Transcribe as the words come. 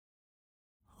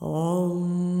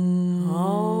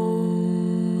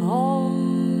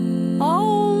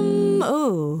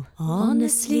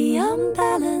Honestly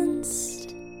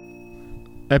unbalanced.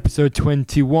 Episode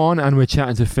 21, and we're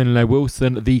chatting to Finlay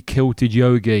Wilson, the Kilted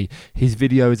Yogi. His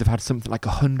videos have had something like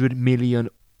 100 million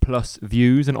plus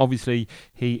views, and obviously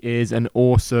he is an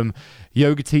awesome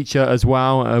yoga teacher as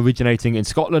well, originating in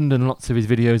Scotland, and lots of his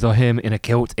videos are him in a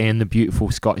kilt in the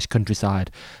beautiful Scottish countryside.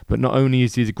 But not only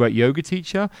is he a great yoga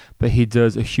teacher, but he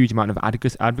does a huge amount of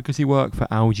advocacy work for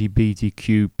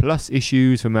LGBTQ plus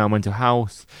issues, for male mental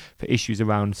health, for issues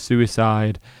around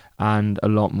suicide, and a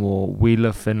lot more. We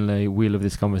love Finlay, we love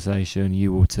this conversation.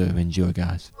 You will too. Enjoy,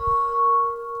 guys.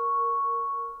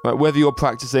 Right, whether you're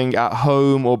practicing at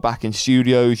home or back in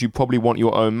studios, you probably want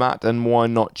your own mat, and why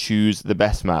not choose the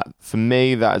best mat? For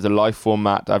me, that is a Lifeform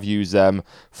mat. I've used them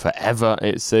forever,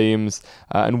 it seems.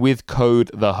 And with code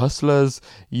The Hustlers,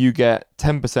 you get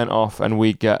 10% off, and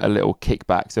we get a little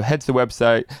kickback. So head to the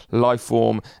website,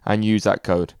 Lifeform, and use that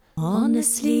code.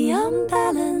 Honestly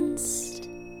unbalanced.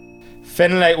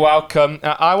 Finlay, welcome.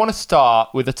 I want to start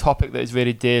with a topic that is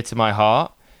really dear to my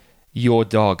heart: your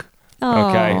dog.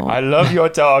 Okay, I love your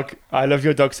dog. I love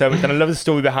your dog so much, and I love the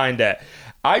story behind it.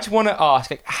 I just want to ask,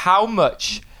 like, how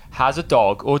much has a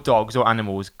dog or dogs or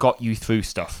animals got you through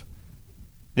stuff?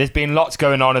 There's been lots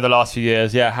going on in the last few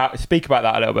years. Yeah, speak about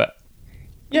that a little bit.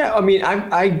 Yeah, I mean,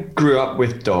 I grew up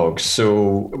with dogs,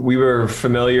 so we were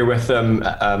familiar with them.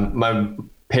 My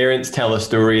parents tell a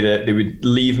story that they would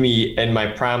leave me in my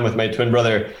pram with my twin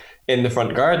brother in the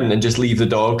front garden and just leave the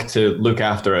dog to look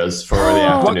after us for the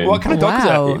afternoon. What kind of dog is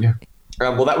that?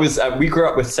 Well, that was, we grew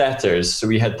up with setters. So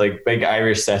we had like big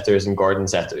Irish setters and Gordon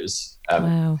setters.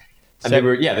 And they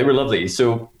were lovely.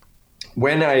 So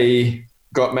when I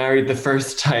got married the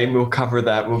first time, we'll cover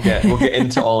that. We'll get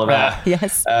into all of that.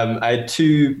 Yes. I had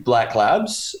 2 black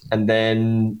labs, and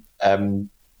then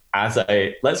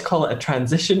let's call it a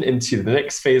transition into the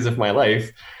next phase of my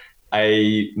life,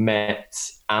 I met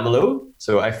Amalo.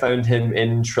 So I found him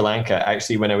in Sri Lanka,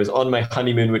 actually, when I was on my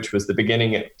honeymoon, which was the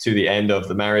beginning to the end of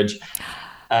the marriage.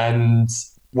 And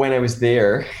when I was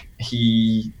there,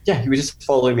 he was just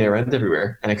following me around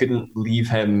everywhere, and I couldn't leave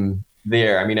him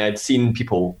there. I mean, I'd seen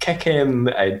people kick him.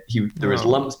 There was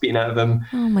lumps beaten out of him.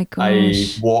 Oh my gosh. I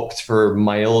walked for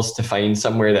miles to find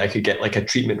somewhere that I could get like a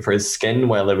treatment for his skin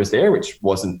while I was there, which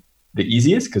wasn't the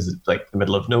easiest because it's like the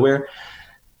middle of nowhere.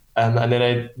 And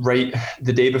then right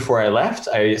the day before I left,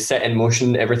 I set in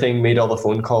motion everything, made all the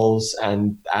phone calls.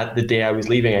 And at the day I was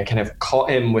leaving, I kind of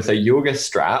caught him with a yoga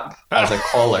strap as a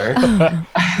collar.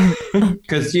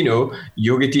 Because,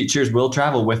 yoga teachers will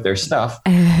travel with their stuff.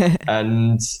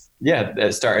 And yeah,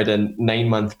 it started a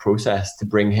 9-month process to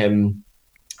bring him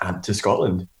to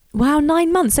Scotland. Wow,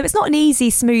 9 months. So it's not an easy,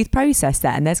 smooth process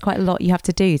then. There's quite a lot you have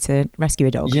to do to rescue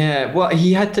a dog. Yeah, well,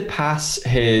 he had to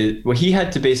he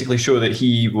had to basically show that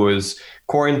he was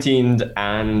quarantined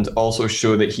and also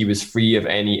show that he was free of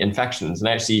any infections. And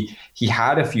actually, he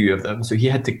had a few of them. So he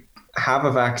had to have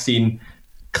a vaccine,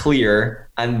 clear,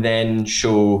 and then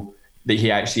show that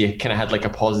he actually kind of had like a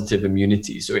positive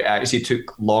immunity. So it actually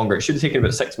took longer. It should have taken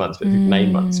about 6 months, but it took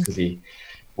 9 months because he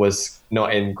was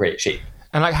not in great shape.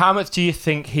 And like, how much do you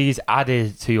think he's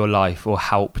added to your life or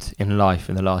helped in life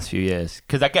in the last few years?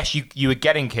 Because I guess you were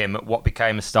getting him at what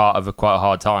became the start of quite a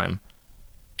hard time.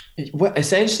 Well,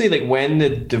 essentially, like when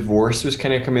the divorce was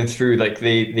kind of coming through, like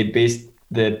they based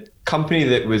the company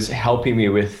that was helping me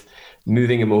with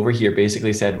moving him over here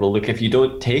basically said, well, look, if you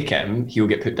don't take him, he'll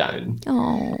get put down.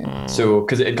 Oh. So,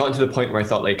 because it had gotten to the point where I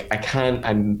thought, like,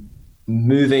 I'm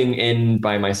moving in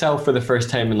by myself for the first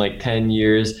time in like 10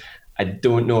 years. I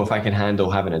don't know if I can handle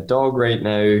having a dog right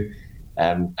now.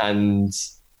 And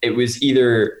it was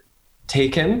either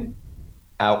take him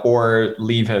or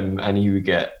leave him and he would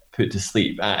get put to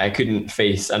sleep. I couldn't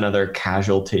face another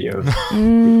casualty of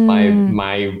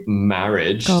my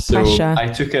marriage. God, so pressure. I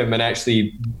took him, and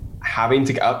actually having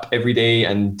to get up every day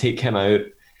and take him out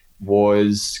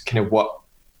was kind of what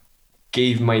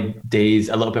gave my days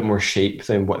a little bit more shape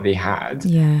than what they had.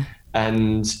 Yeah.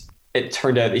 And it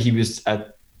turned out that he was a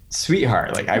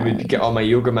sweetheart. Like I would get on my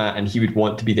yoga mat and he would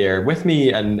want to be there with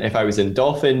me. And if I was in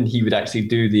Dolphin, he would actually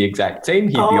do the exact same.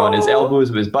 He'd be on his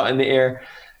elbows with his butt in the air.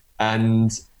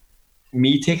 And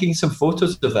me taking some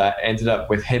photos of that ended up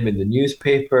with him in the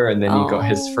newspaper. And then he got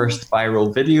his first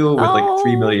viral video with like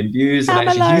 3 million views. And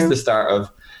actually he's the start of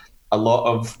a lot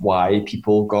of why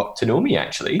people got to know me,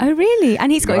 actually. Oh, really? And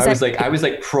he's got I was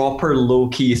like proper low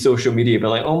key social media, but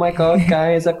like, oh my God,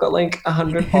 guys, I've got like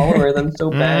 100 followers. I'm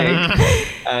so big.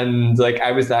 And like,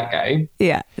 I was that guy.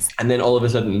 Yeah. And then all of a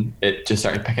sudden it just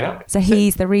started picking up. So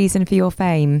he's the reason for your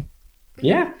fame.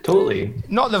 Yeah, totally.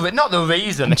 Not the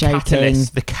reason. I'm The joking.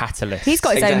 catalyst. The catalyst. He's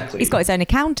got his own. Exactly. He's got his own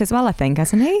account as well, I think,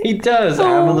 hasn't he? He does.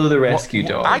 Amalo the rescue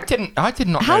dog. I did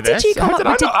not. How know did this. you come How up did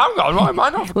with? I not? Hang on, why am I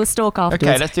not? We'll stalk afterwards.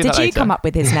 Okay, let's do did that you later. come up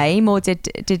with his name, or was that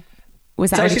It's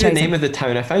already actually the chosen? name of the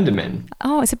town I found him in.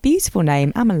 Oh, it's a beautiful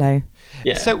name, Amalo.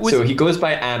 Yeah. So So, was- he goes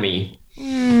by Amy.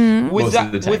 Was most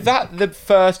of the time. that the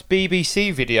first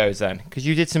BBC videos then? Because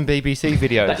you did some BBC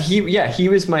videos. He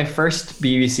was my first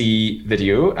BBC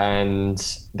video, and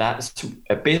that's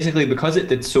basically because it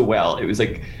did so well. It was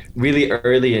like really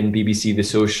early in BBC The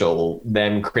Social,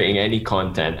 them creating any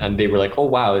content, and they were like, "Oh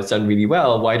wow, it's done really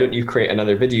well. Why don't you create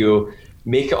another video?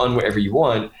 Make it on whatever you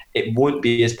want. It won't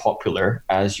be as popular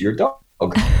as your dog."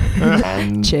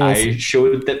 And Cheers. I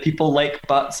showed that people like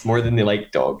butts more than they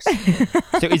like dogs.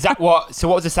 So is that what? So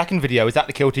what was the second video? Was that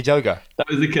the Kilted Yoga? That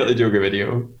was the Kilted Yoga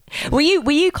video. Were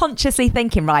you consciously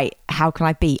thinking, right, how can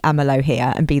I beat Amalo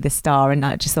here and be the star? And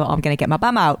I just thought, I'm going to get my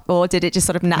bum out, or did it just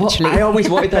sort of naturally? Well, I always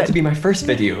wanted that to be my first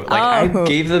video. Like Oh. I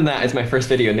gave them that as my first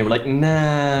video, and they were like,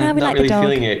 "Nah, we not like the really dog."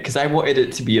 feeling it," because I wanted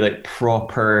it to be like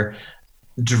proper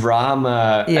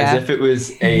drama, Yeah. as if it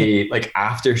was a like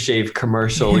aftershave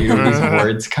commercial. You know, these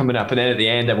words coming up, and then at the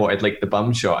end, I wanted like the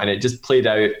bum shot, and it just played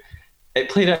out. It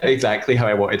played out exactly how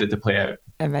I wanted it to play out.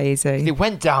 Amazing. It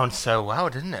went down so well,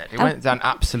 didn't it? It went down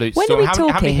absolute. when are storm. we How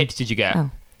many talking? hits did you get?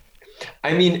 Oh.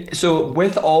 I mean, so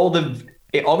with all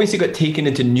it obviously got taken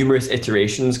into numerous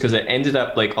iterations because it ended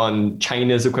up like on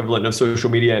China's equivalent of social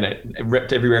media, and it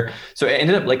ripped everywhere. So it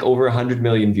ended up like over 100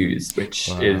 million views, which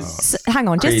is So, hang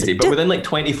on, crazy. But just within like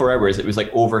 24 hours, it was like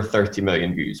over 30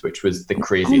 million views, which was the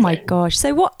crazy oh my thing. gosh.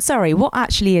 So what? Sorry, what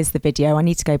actually is the video? I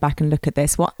need to go back and look at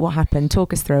this. What happened?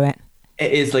 Talk us through it.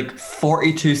 It is like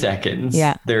 42 seconds.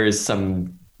 Yeah. There's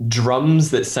some drums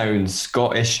that sound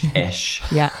Scottish-ish.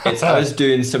 Yeah. It's us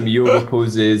doing some yoga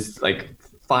poses, like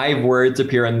 5 words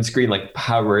appear on the screen, like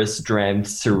power, strength,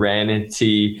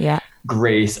 serenity, Yeah.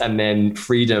 grace, and then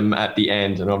freedom at the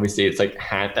end. And obviously it's like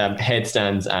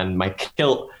headstands, and my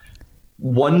kilt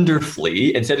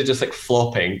wonderfully, instead of just like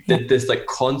flopping, did this like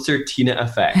concertina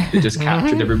effect that just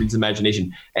captured everybody's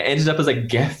imagination. It ended up as a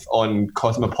GIF on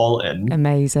Cosmopolitan,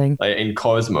 Amazing. like in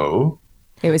Cosmo.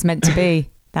 It was meant to be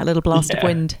that little blast of Yeah.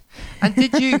 wind. And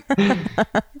did you?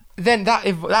 Then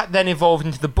that then evolved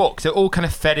into the book. So it all kind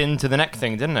of fed into the next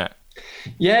thing, didn't it?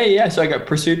 Yeah. So I got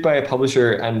pursued by a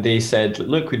publisher, and they said,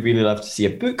 "Look, we'd really love to see a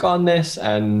book on this."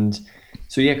 And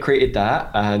so created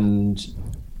that, and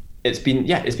it's been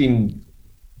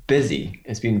busy.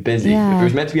 It's been busy. Yeah. There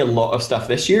was meant to be a lot of stuff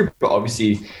this year, but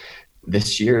obviously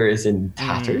this year is in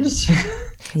tatters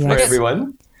for Yes.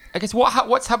 everyone. I guess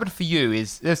what's happened for you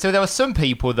is so there were some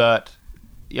people that,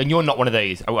 and you're not one of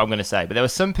these, I'm going to say, but there were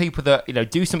some people that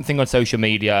do something on social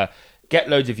media, get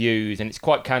loads of views, and it's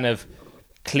quite kind of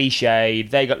cliched.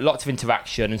 They got lots of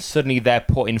interaction, and suddenly they're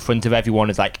put in front of everyone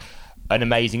as like an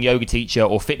amazing yoga teacher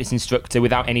or fitness instructor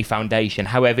without any foundation.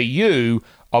 However, you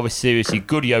are a seriously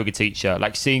good yoga teacher.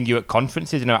 Like seeing you at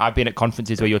conferences, I've been at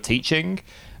conferences where you're teaching,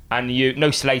 and no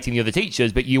slating the other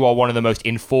teachers, but you are one of the most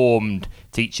informed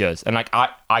teachers. And like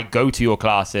I go to your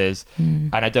classes,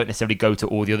 and I don't necessarily go to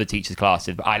all the other teachers'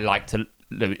 classes, but I like to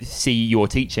see your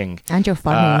teaching. And you're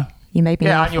funny. You made me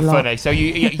laugh and you're a lot. funny. So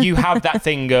you have that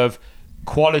thing of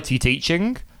quality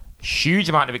teaching, huge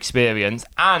amount of experience,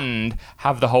 and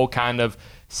have the whole kind of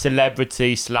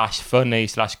celebrity / funny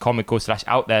 / comical /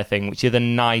 out there thing, which is a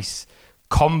nice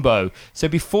combo. So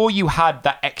before you had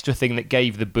that extra thing that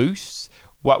gave the boosts,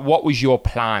 what was your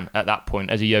plan at that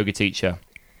point as a yoga teacher?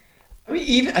 I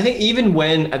mean, I think even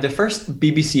when at the first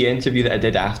BBC interview that I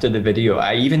did after the video,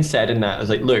 I even said in that, I was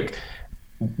like, look,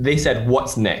 they said,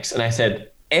 what's next? And I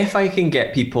said, if I can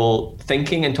get people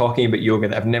thinking and talking about yoga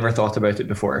that have never thought about it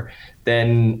before,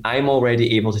 then I'm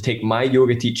already able to take my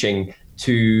yoga teaching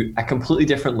to a completely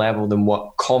different level than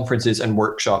what conferences and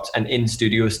workshops and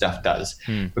in-studio stuff does.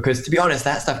 Because to be honest,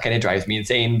 that stuff kind of drives me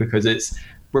insane, because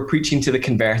we're preaching to the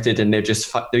converted, and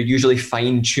they're usually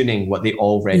fine-tuning what they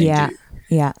already do.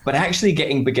 Yeah. But actually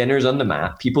getting beginners on the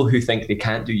mat, people who think they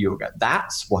can't do yoga,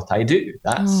 that's what I do.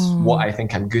 That's what I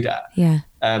think I'm good at. Yeah.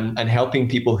 And helping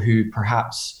people who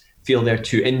perhaps feel they're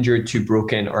too injured, too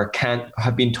broken, or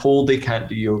have been told they can't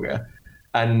do yoga.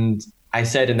 And I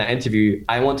said in that interview,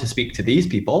 I want to speak to these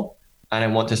people, and I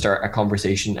want to start a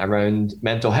conversation around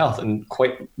mental health. And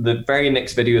the very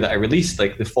next video that I released,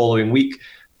 like the following week,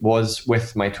 was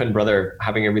with my twin brother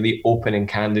having a really open and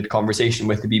candid conversation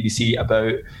with the BBC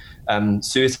about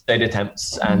suicide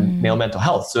attempts and male mental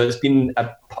health. So it's been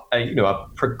a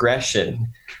progression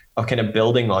of kind of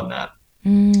building on that.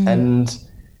 And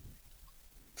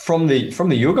from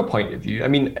the yoga point of view, I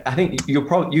mean, I think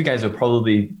you guys will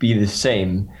probably be the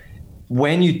same.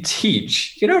 when you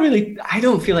teach, I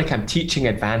don't feel like I'm teaching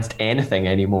advanced anything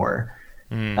anymore.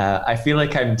 I feel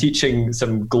like I'm teaching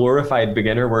some glorified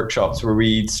beginner workshops where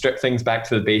we strip things back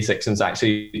to the basics and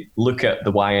actually look at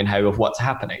the why and how of what's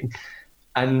happening.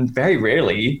 And very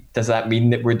rarely does that mean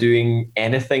that we're doing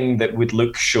anything that would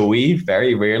look showy.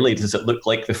 Very rarely does it look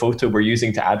like the photo we're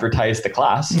using to advertise the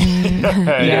class.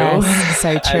 Yes,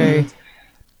 so true. And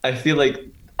I feel like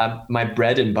my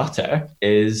bread and butter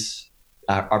is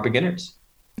our beginners.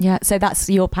 Yeah, so that's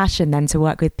your passion then, to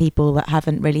work with people that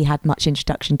haven't really had much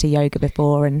introduction to yoga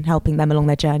before and helping them along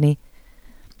their journey.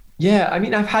 Yeah, I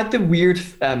mean, I've had the weird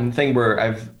thing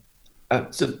where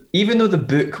so even though the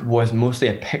book was mostly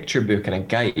a picture book and a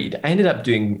guide, I ended up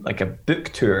doing like a book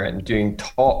tour and doing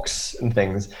talks and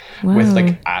things with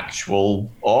like actual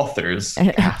authors.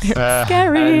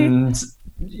 Scary. And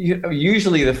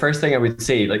usually the first thing I would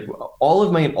say, like, all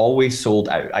of mine always sold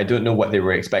out. I don't know what they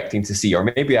were expecting to see, or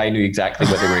maybe I knew exactly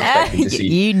what they were expecting to see.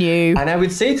 You knew. And I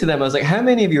would say to them, I was like, how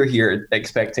many of you are here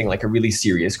expecting like a really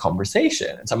serious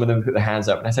conversation? And some of them put their hands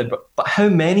up, and I said, but how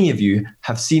many of you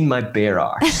have seen my bare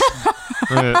arse?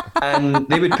 And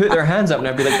they would put their hands up, and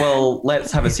I'd be like, well,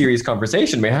 let's have a serious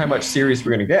conversation. I mean, how much serious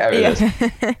we're going to get out of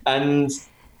this?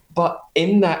 But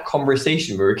in that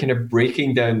conversation, we were kind of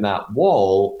breaking down that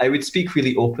wall. I would speak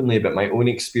really openly about my own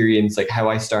experience, like how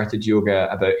I started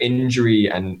yoga, about injury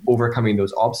and overcoming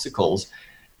those obstacles,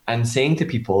 and saying to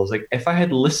people, like, if I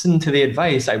had listened to the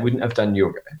advice, I wouldn't have done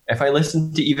yoga. If I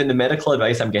listened to even the medical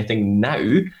advice I'm getting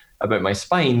now about my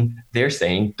spine, they're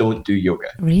saying, don't do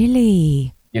yoga.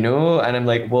 Really? And I'm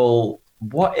like, well,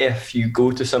 what if you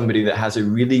go to somebody that has a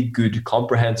really good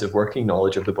comprehensive working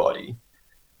knowledge of the body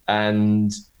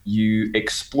and you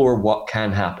explore what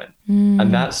can happen?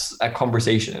 And that's a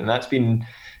conversation. And that's been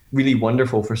really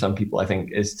wonderful for some people, I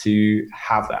think, is to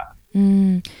have that.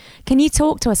 Can you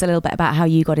talk to us a little bit about how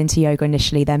you got into yoga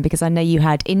initially then? Because I know you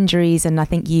had injuries and I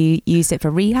think you used it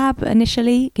for rehab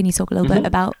initially. Can you talk a little bit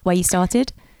about where you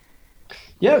started?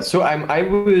 Yeah, so I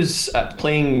was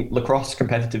playing lacrosse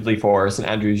competitively for St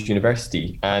Andrews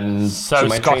University, and so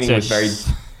my training was very...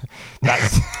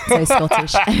 So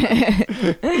Scottish.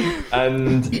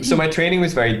 And so my training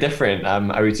was very different.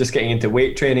 I was just getting into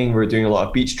weight training. We were doing a lot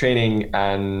of beach training,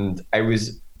 and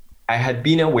I had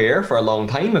been aware for a long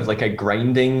time of like a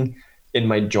grinding in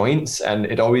my joints, and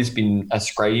it'd always been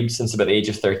ascribed since about the age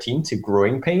of 13 to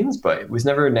growing pains, but it was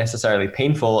never necessarily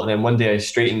painful. And then one day I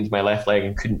straightened my left leg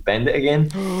and couldn't bend it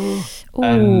again.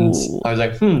 And I was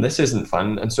like, this isn't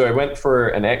fun. And so I went for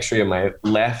an x-ray on my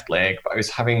left leg, but I was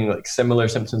having like similar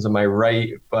symptoms on my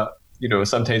right. But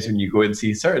sometimes when you go and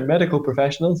see certain medical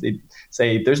professionals, they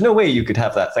say, there's no way you could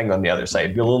have that thing on the other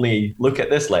side. We'll only look at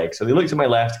this leg. So they looked at my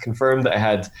left, confirmed that I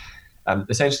had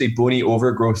essentially bony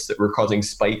overgrowths that were causing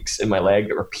spikes in my leg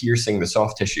that were piercing the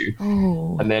soft tissue.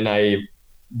 And then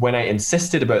when I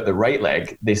insisted about the right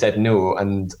leg, they said no.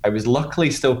 And I was luckily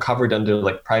still covered under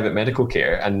like private medical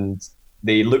care. And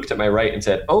they looked at my right and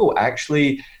said, oh,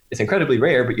 actually, it's incredibly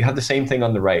rare, but you have the same thing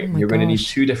on the right. You're going to need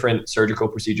 2 different surgical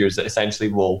procedures that essentially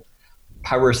will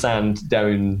power sand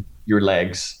down your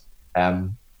legs.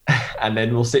 And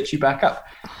then we'll stitch you back up.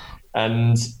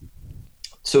 And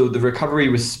so the recovery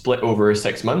was split over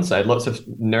 6 months. I had lots of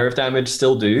nerve damage,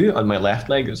 still do, on my left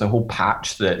leg. There's a whole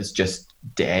patch that is just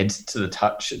dead to the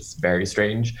touch. It's very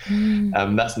strange.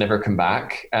 That's never come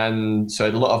back. And so I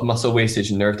had a lot of muscle wastage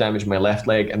and nerve damage in my left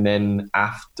leg. And then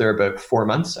after about 4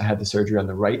 months, I had the surgery on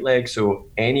the right leg. So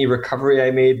any recovery I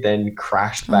made then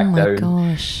crashed back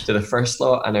down to the first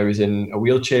lot. And I was in a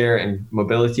wheelchair and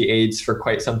mobility aids for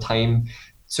quite some time.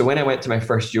 So when I went to my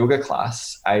first yoga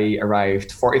class, I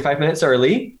arrived 45 minutes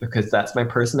early because that's my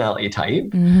personality type.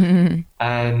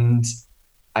 And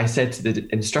I said to the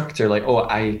instructor, like, oh,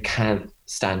 I can't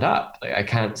stand up. Like, I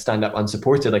can't stand up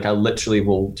unsupported. Like, I literally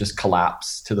will just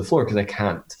collapse to the floor because I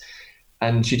can't.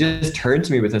 And she just turned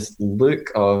to me with this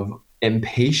look of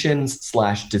impatience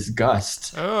 /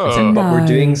 disgust. I said, but we're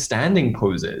doing standing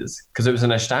poses, because it was an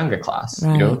Ashtanga class,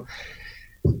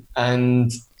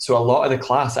 And so a lot of the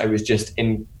class, I was just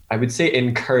I would say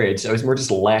encouraged. I was more just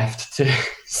left to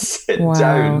sit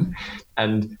down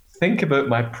and think about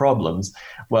my problems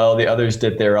while the others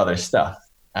did their other stuff.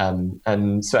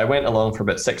 And so I went along for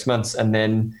about 6 months and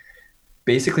then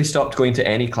basically stopped going to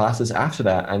any classes after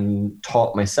that and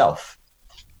taught myself.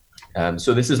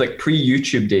 So this is like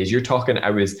pre-YouTube days. You're talking, I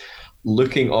was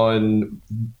looking on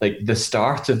like the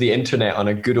start of the internet on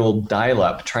a good old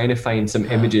dial-up, trying to find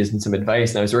some images and some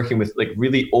advice. And I was working with like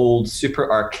really old,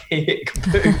 super archaic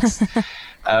books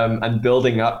and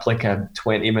building up like a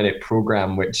 20-minute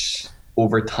program, which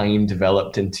over time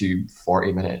developed into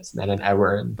 40 minutes and then an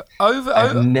hour. And I've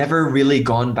Over never really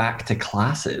gone back to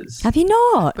classes. Have you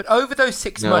not? But over those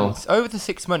 6 No. months,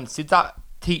 did that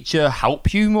teacher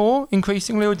help you more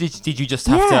increasingly, or did you just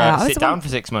have Yeah, I to was sit down for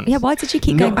 6 months? Yeah, why did you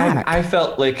keep No, going back? I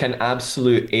felt like an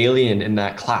absolute alien in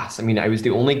that class. I mean, I was the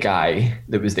only guy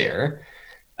that was there.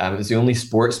 I was the only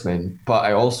sportsman, but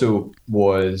I also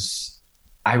was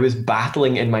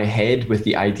battling in my head with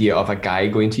the idea of a guy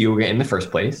going to yoga in the first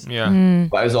place. Yeah.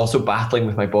 But I was also battling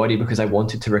with my body because I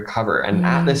wanted to recover. And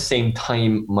at the same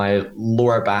time, my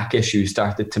lower back issue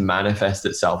started to manifest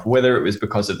itself, whether it was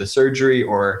because of the surgery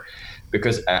or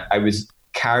because I was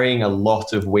carrying a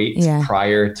lot of weight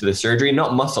prior to the surgery,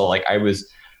 not muscle. Like I was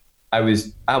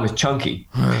chunky.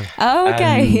 Oh,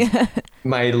 okay.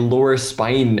 My lower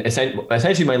spine,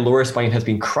 essentially my lower spine has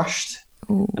been crushed.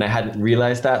 Ooh. And I hadn't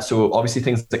realized that. So obviously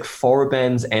things like forward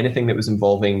bends, anything that was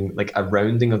involving like a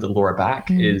rounding of the lower back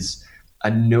is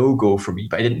a no-go for me.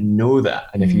 But I didn't know that.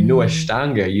 And if you know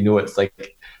Ashtanga, you know it's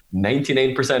like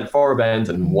 99% forward bends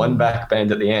and one back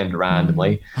bend at the end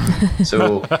randomly.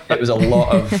 So it was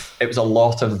a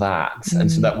lot of that.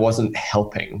 And so that wasn't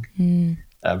helping.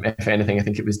 If anything, I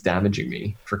think it was damaging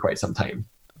me for quite some time.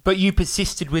 But you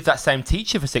persisted with that same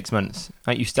teacher for 6 months.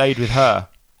 Like you stayed with her.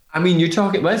 I mean, you're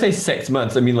talking, when I say 6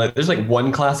 months, I mean, like, there's like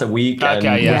one class a week and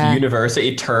yeah.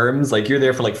 university terms, like you're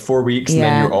there for like 4 weeks and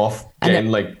then you're off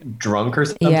getting like drunk or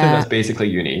something. That's basically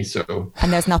uni. So,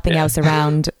 and there's nothing else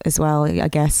around as well, I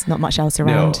guess. Not much else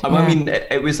around. No, I mean,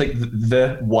 it was like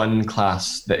the one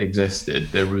class that existed.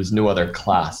 There was no other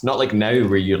class. Not like now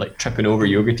where you're like tripping over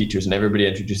yoga teachers and everybody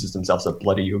introduces themselves as a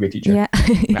bloody yoga teacher. Yeah.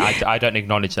 I don't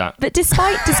acknowledge that. But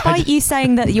despite you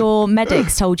saying that your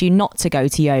medics told you not to go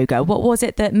to yoga, what was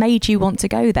it that made you want to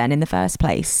go then in the first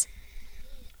place?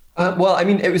 Well, I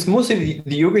mean, it was mostly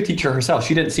the yoga teacher herself.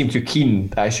 She didn't seem too keen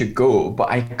that I should go, but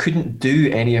I couldn't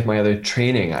do any of my other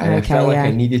training. I felt like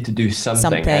I needed to do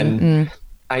something. And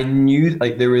I knew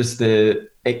like there was the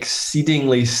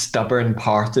exceedingly stubborn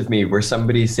part of me where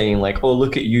somebody's saying like, oh,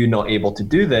 look at you not able to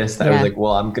do this. That I was like,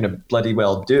 well, I'm going to bloody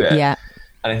well do it. Yeah.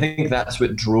 And I think that's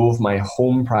what drove my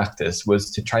home practice, was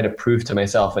to try to prove to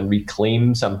myself and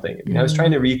reclaim something. I mean, I was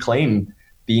trying to reclaim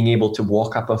being able to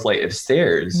walk up a flight of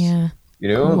stairs. Yeah. You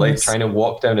know, like trying to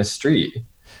walk down a street.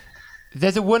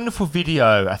 There's a wonderful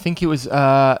video. I think it was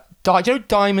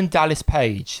Diamond Dallas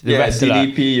Page, the wrestler.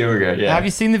 DDP yoga. Yeah. Have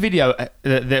you seen the video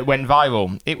that went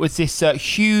viral? It was this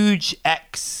huge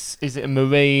is it a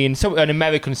Marine, an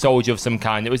American soldier of some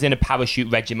kind that was in a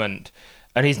parachute regiment,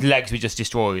 and his legs were just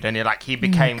destroyed, and he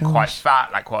became quite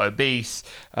fat, like quite obese.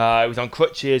 He was on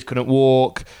crutches, couldn't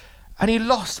walk. And he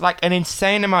lost like an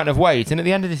insane amount of weight. And at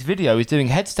the end of this video, he's doing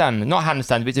headstands, not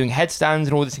handstands, but doing headstands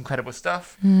and all this incredible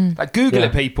stuff. Like Google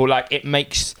it, people. Like it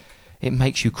makes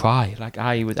you cry. Like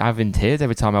I was having tears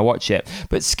every time I watch it.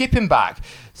 But skipping back,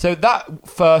 so that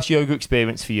first yoga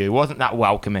experience for you wasn't that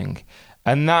welcoming,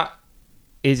 and that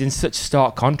is in such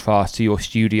stark contrast to your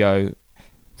studio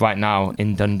right now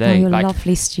in Dundee. Oh, your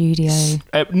lovely studio.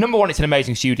 Number one, it's an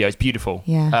amazing studio. It's beautiful.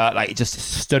 Yeah. Like just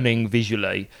stunning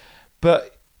visually,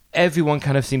 but everyone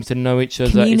kind of seems to know each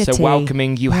other. Community. It's so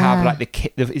welcoming. You have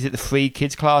like is it the free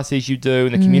kids classes you do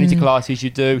and the community classes you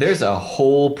do? There's a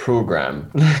whole program.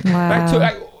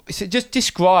 Wow. So just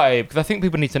describe, because I think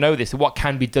people need to know this, what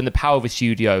can be done, the power of a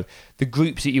studio, the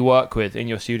groups that you work with in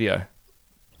your studio.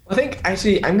 I think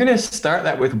actually I'm going to start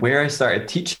that with where I started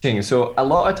teaching. So a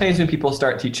lot of times when people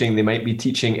start teaching, they might be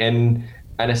teaching in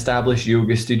an established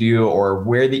yoga studio or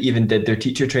where they even did their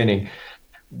teacher training.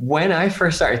 When I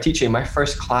first started teaching, my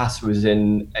first class was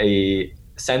in a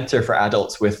center for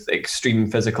adults with extreme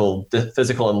physical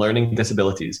and learning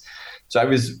disabilities. So I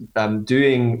was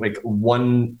doing like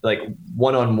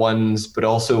one-on-ones, but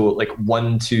also like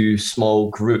 1-2 small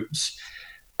groups.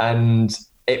 And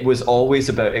it was always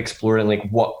about exploring like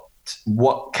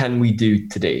what can we do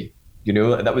today? You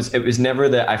know, it was never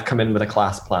that I've come in with a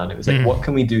class plan. It was like, what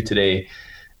can we do today?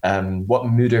 What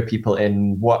mood are people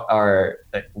in? What are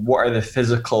the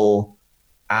physical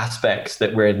aspects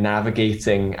that we're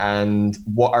navigating, and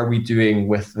what are we doing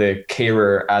with the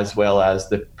carer as well as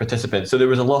the participants? So there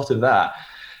was a lot of that,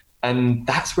 and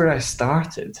that's where I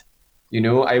started. You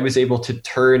know, I was able to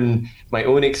turn my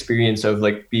own experience of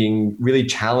like being really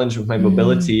challenged with my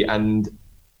mobility and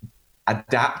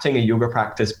adapting a yoga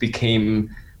practice became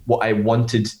what I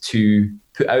wanted to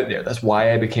put out there. That's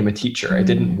why I became a teacher. I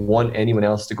didn't want anyone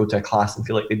else to go to a class and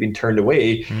feel like they'd been turned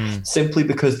away simply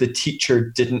because the teacher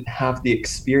didn't have the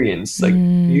experience. Like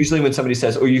usually when somebody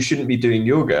says, oh, you shouldn't be doing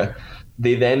yoga,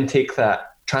 they then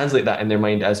translate that in their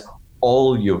mind as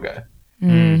all yoga.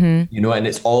 Mm-hmm. you know, and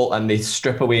and they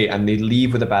strip away and they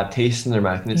leave with a bad taste in their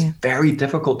mouth. And it's very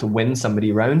difficult to win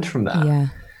somebody round from that. Yeah.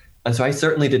 And so I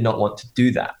certainly did not want to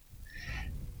do that.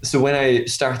 So when I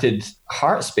started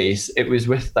Heartspace, it was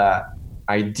with that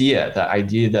idea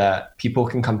that people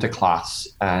can come to class.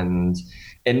 And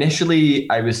initially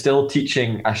I was still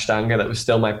teaching Ashtanga. That was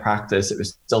still my practice. It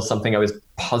was still something I was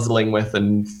puzzling with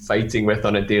and fighting with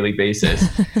on a daily basis.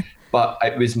 But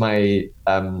it was my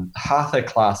Hatha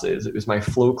classes, it was my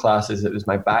flow classes, it was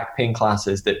my back pain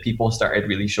classes that people started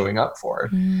really showing up for.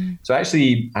 So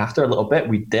actually, after a little bit,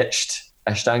 we ditched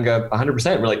Ashtanga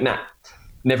 100%. We're like, nah,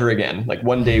 never again. Like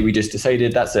one day we just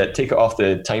decided, that's it, take it off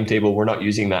the timetable. We're not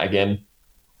using that again.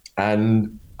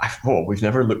 And we've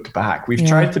never looked back. We've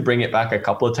tried to bring it back a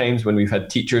couple of times when we've had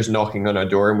teachers knocking on our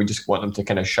door and we just want them to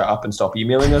kind of shut up and stop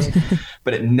emailing us,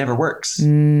 but it never works.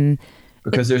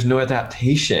 Because there's no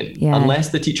adaptation unless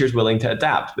the teacher's willing to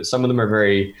adapt. But some of them are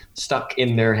very stuck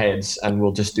in their heads and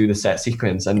will just do the set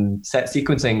sequence. And set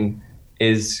sequencing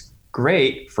is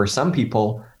great for some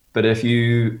people, but if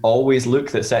you always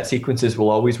look that set sequences will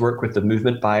always work with the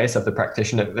movement bias of the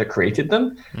practitioner that created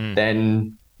them,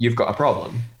 then you've got a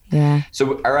problem. Yeah.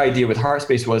 So our idea with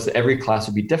Heartspace was that every class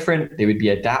would be different, they would be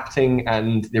adapting,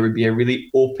 and there would be a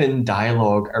really open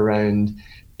dialogue around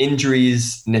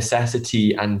injuries,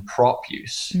 necessity, and prop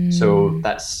use. So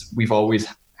we've always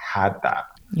had that.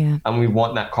 Yeah. And we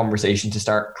want that conversation to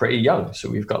start pretty young. So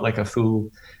we've got like a full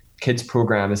kids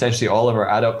program, essentially all of our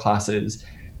adult classes,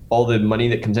 all the money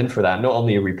that comes in for that. Not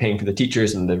only are we paying for the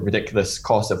teachers and the ridiculous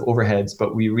cost of overheads,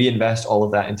 but we reinvest all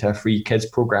of that into a free kids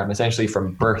program, essentially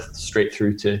from birth straight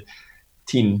through to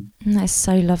teen. That's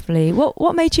so lovely.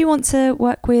 What made you want to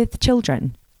work with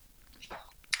children?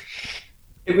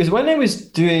 It was when I was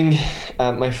doing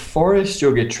my forest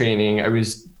yoga training. I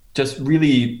was just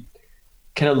really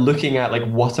kind of looking at like,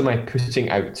 what am I putting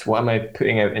out? What am I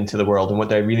putting out into the world? And what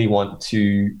do I really want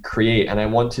to create? And I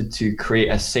wanted to create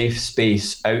a safe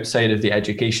space outside of the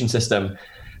education system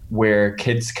where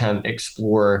kids can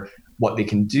explore what they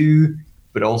can do,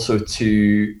 but also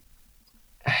to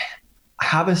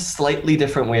have a slightly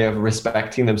different way of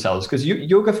respecting themselves. Because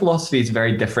yoga philosophy is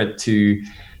very different to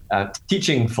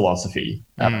teaching philosophy,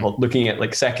 looking at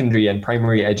like secondary and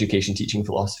primary education teaching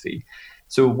philosophy.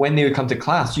 So when they would come to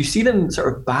class, you see them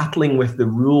sort of battling with the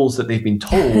rules that they've been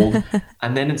told,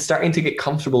 and then it's starting to get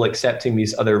comfortable accepting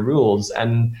these other rules.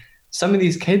 And some of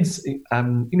these kids,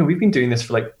 we've been doing this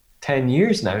for like 10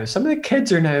 years now. Some of the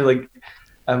kids are now like,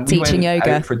 teaching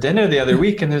yoga out for dinner the other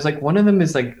week, and there's like one of them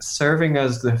is like serving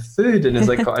us the food and has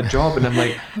like got a job, and I'm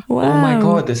like, wow. Oh my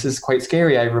God, this is quite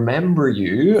scary. I remember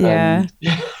you. Yeah.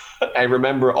 I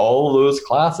remember all those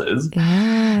classes.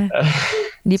 Yeah.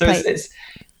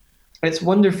 It's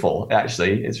wonderful,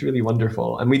 actually. It's really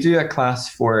wonderful. And we do a class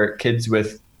for kids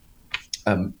with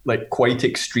like quite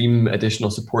extreme additional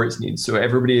supports needs. So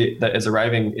everybody that is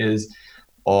arriving is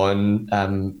on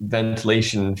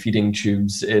ventilation feeding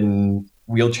tubes in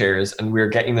wheelchairs, and we're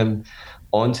getting them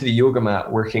onto the yoga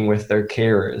mat working with their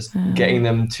carers, getting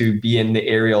them to be in the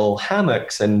aerial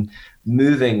hammocks and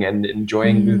moving and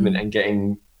enjoying movement and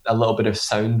getting a little bit of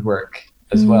sound work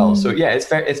as well. So yeah,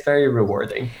 it's very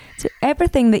rewarding. So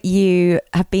everything that you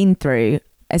have been through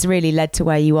has really led to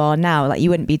where you are now. Like, you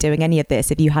wouldn't be doing any of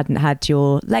this if you hadn't had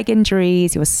your leg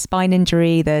injuries, your spine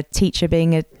injury, the teacher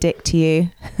being a dick to you.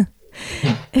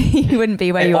 You wouldn't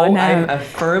be where you are now. I'm a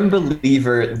firm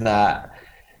believer that,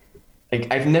 like,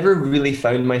 I've never really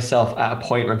found myself at a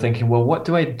point where I'm thinking, well, what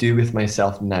do I do with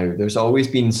myself now? There's always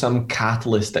been some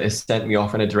catalyst that has sent me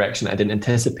off in a direction I didn't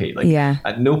anticipate. Like,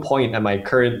 at no point am I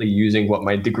currently using what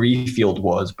my degree field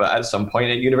was, but at some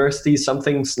point at university,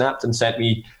 something snapped and sent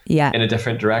me in a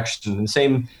different direction. And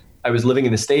same, I was living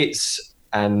in the States,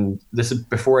 and this is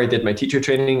before I did my teacher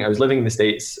training. I was living in the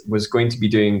States, was going to be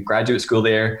doing graduate school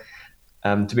there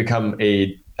to become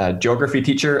a geography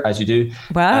teacher, as you do.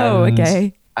 Wow,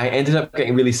 okay. I ended up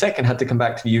getting really sick and had to come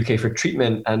back to the UK for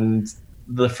treatment. And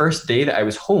the first day that I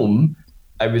was home,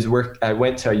 I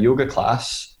went to a yoga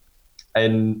class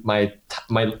in my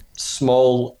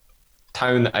small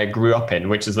town that I grew up in,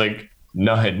 which is like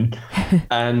nothing.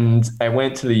 And I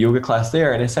went to the yoga class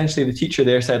there, and essentially the teacher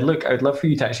there said, look, I would love for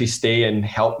you to actually stay and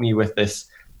help me with this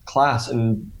class.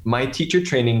 And my teacher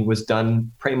training was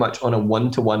done pretty much on a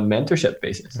one-to-one mentorship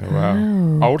basis. Oh,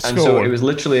 wow. Old school. And so it was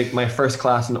literally my first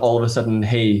class, and all of a sudden,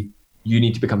 hey, you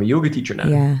need to become a yoga teacher now.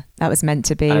 Yeah, that was meant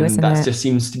to be, and wasn't it? That just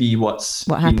seems to be what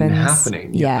been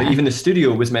happening. Yeah. Like, even the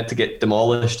studio was meant to get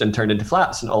demolished and turned into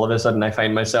flats, and all of a sudden I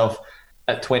find myself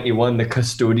at 21 the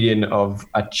custodian of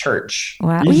a church.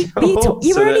 Wow. You You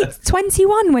so were only that-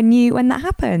 21 when that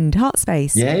happened,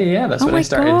 Heartspace. Yeah. That's Oh when my I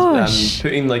started gosh.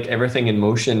 putting like everything in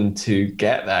motion to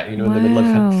get that, in the middle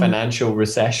Wow. of financial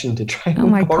recession, to try Oh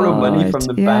my and borrow money God,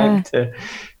 from the yeah. bank to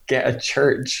get a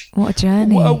church. What a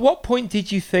journey. At what point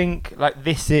did you think, like,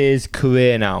 this is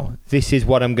career now? This is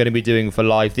what I'm going to be doing for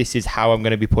life. This is how I'm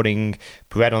going to be putting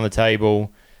bread on the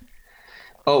table.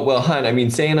 Oh, well, hon, I mean,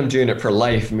 saying I'm doing it for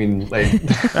life, I mean, like,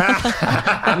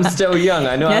 I'm still young.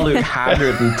 I know I look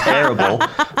haggard and terrible,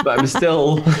 but I'm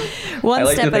still... One I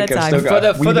like to step at a think I've time. still got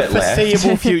a For wee the bit left.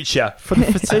 foreseeable future. For the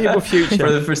foreseeable future.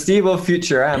 For the foreseeable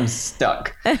future, I'm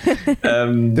stuck.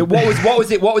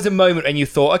 What was a moment when you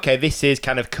thought, okay, this is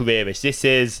kind of careerish. This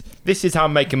is how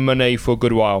I'm making money for a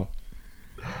good while.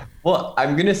 Well,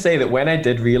 I'm going to say that when I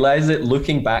did realize it,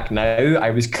 looking back now,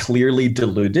 I was clearly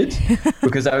deluded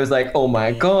because I was like, oh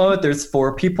my God, there's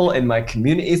 4 people in my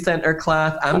community center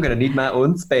class. I'm going to need my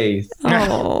own space.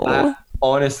 Oh.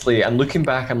 Honestly, and looking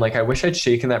back, I'm like, I wish I'd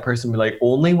shaken that person and be like,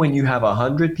 only when you have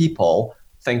 100 people,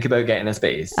 think about getting a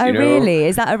space. Oh, really?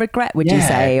 Is that a regret, would you Yeah.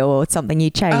 say, or something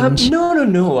you change?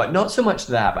 No, not so much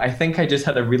that, but I think I just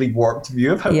had a really warped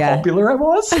view of how Yeah. popular I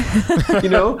was.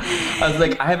 I was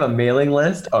like, I have a mailing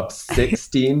list of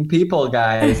 16 people,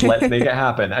 guys. Let's make it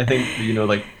happen. I think,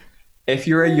 like, if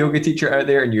you're a yoga teacher out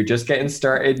there and you're just getting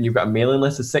started and you've got a mailing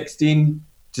list of 16,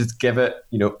 just give it,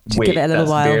 wait, give it a little that's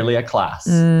while. barely a class.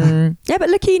 Yeah, but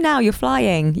look at you now. You're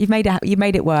flying. You've made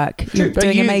it work. You're But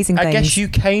doing amazing things. I guess you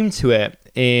came to it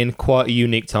in quite a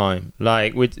unique time.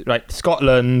 Like with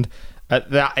Scotland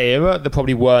at that era, there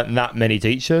probably weren't that many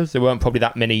teachers. There weren't probably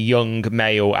that many young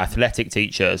male athletic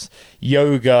teachers.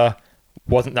 Yoga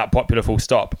wasn't that popular, full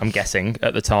stop, I'm guessing,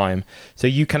 at the time. So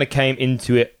you kind of came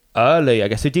into it early, I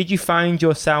guess. So did you find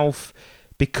yourself,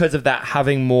 because of that,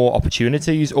 having more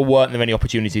opportunities, or weren't there any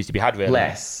opportunities to be had, really?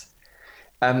 Less.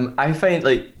 I find,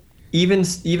 like,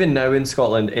 even now in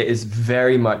Scotland, it is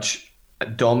very much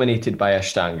dominated by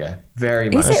Ashtanga. Very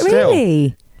much. Is it Still.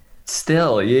 really?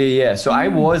 Still, yeah. So I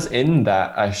was in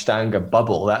that Ashtanga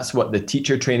bubble. That's what the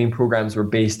teacher training programs were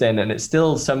based in. And it's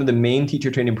still some of the main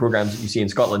teacher training programs that you see in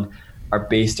Scotland are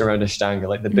based around Ashtanga.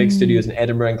 Like the big studios in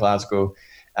Edinburgh and Glasgow,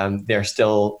 they're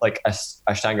still like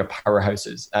Ashtanga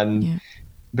powerhouses. And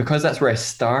because that's where I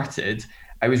started,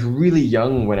 I was really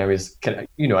young when I was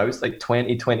I was like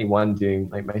 20, 21 doing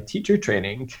like my teacher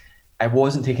training. I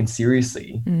wasn't taken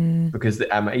seriously because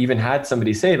I even had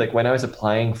somebody say, like, when I was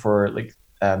applying for like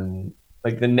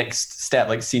the next step,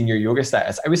 like senior yoga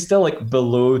status, I was still like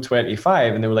below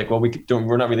 25, and they were like, well,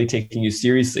 we're not really taking you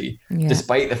seriously,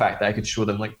 despite the fact that I could show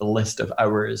them like the list of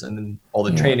hours and then all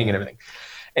the training and everything.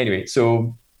 Anyway,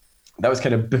 so that was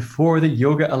kind of before the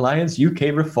Yoga Alliance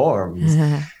UK reforms.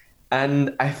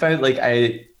 And I found like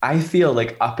I feel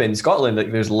like up in Scotland,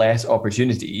 like there's less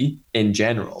opportunity in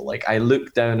general. Like I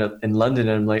look down in London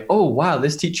and I'm like, oh wow,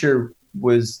 this teacher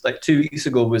was like 2 weeks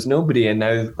ago was nobody, and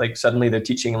now like suddenly they're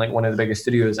teaching in like one of the biggest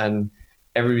studios and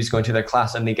everybody's going to their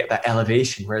class and they get that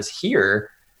elevation. Whereas here,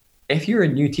 if you're a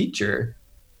new teacher,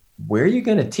 where are you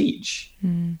going to teach?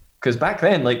 Because back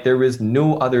then, like there was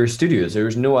no other studios, there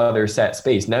was no other set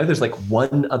space. Now there's like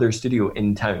one other studio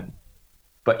in town.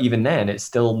 But even then, it's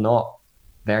still not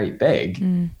very big,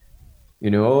 and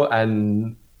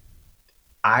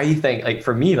I think, like,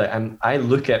 for me, like, I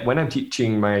look at when I'm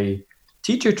teaching my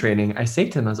teacher training, I say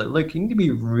to them, I was like, look, you need to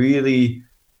be really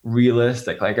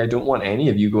realistic. Like, I don't want any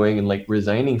of you going and like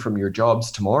resigning from your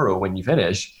jobs tomorrow when you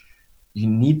finish. You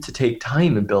need to take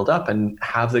time and build up and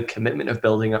have the commitment of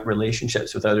building up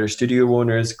relationships with other studio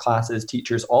owners, classes,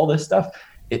 teachers, all this stuff.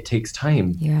 It takes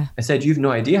time. Yeah. I said, you've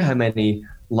no idea how many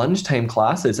lunchtime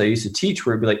classes I used to teach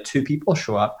where it'd be like 2 people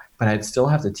show up, but I'd still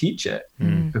have to teach it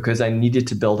because I needed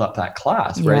to build up that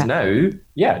class. Whereas now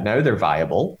they're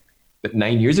viable, but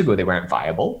 9 years ago they weren't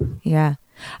viable. Yeah.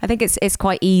 I think it's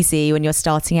quite easy when you're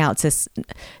starting out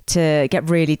to get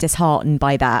really disheartened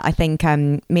by that. I think me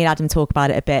and Adam talk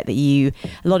about it a bit, that a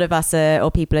lot of us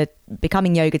people are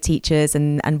becoming yoga teachers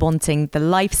and wanting the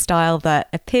lifestyle that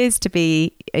appears to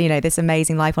be, this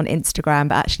amazing life on Instagram,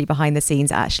 but actually behind the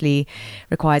scenes actually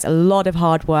requires a lot of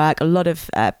hard work, a lot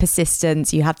of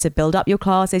persistence. You have to build up your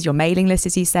classes, your mailing list,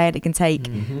 as you said. It can take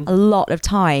a lot of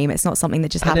time. It's not something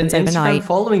that just happens overnight. Instagram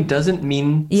following doesn't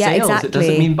mean sales. Exactly. It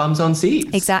doesn't mean bums on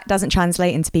seats. Doesn't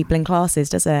translate into people in classes,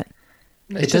 does it?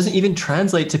 It doesn't even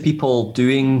translate to people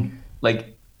doing,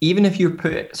 like, even if you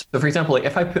so for example, like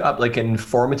if I put up like an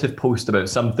informative post about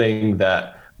something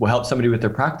that will help somebody with their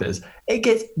practice, it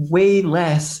gets way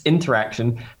less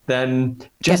interaction than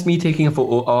just me taking a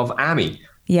photo of Amy.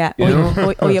 Yeah, You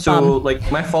know? or your So bum.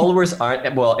 like my followers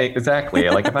aren't, well, exactly.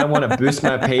 Like if I want to boost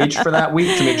my page for that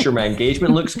week to make sure my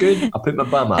engagement looks good, I'll put my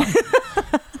bum up.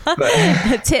 But,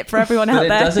 A tip for everyone out but it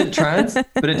there.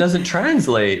 doesn't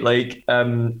translate. Like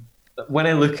when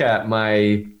I look at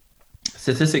my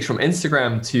statistics from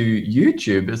Instagram to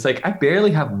YouTube, it's like I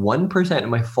barely have 1% of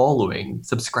my following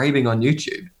subscribing on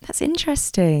YouTube. That's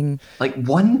interesting. Like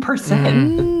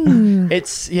 1%.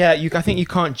 It's I think you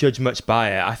can't judge much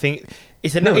by it. I think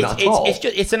it's No, not at all.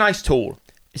 it's a nice tool.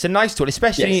 It's a nice tool,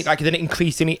 especially Yes. like as an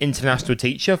increasingly international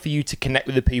teacher for you to connect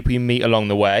with the people you meet along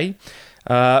the way.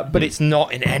 But it's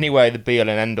not in any way the be-all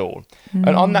and end-all. And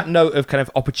on that note of kind of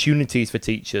opportunities for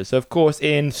teachers, so of course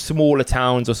in smaller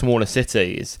towns or smaller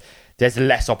cities, there's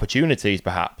less opportunities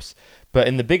perhaps. But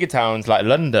in the bigger towns like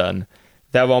London,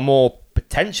 there are more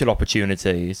potential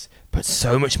opportunities, but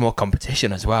so much more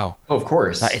competition as well. Oh, of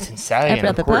course. Like, it's insane. Every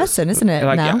other course. person, isn't it?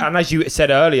 Like, now. and as you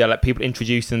said earlier, like people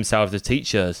introduce themselves as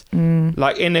teachers.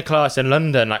 Like in a class in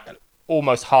London, like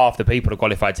almost half the people are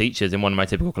qualified teachers in one of my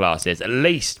typical classes, at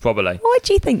least probably. Why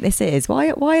do you think this is?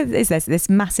 Why is there this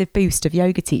massive boost of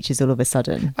yoga teachers all of a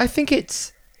sudden? I think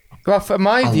it's, well, from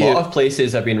my A view, lot of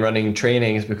places have been running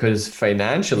trainings because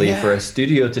financially, for a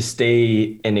studio to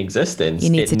stay in existence, You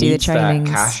need it to do the needs that trainings.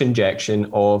 cash injection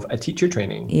of a teacher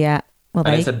training. Yeah. Well,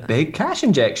 And they, it's a big cash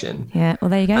injection. yeah. Well,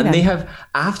 there you go. And then. they have,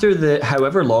 after the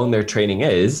however long their training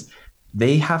is,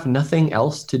 they have nothing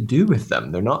else to do with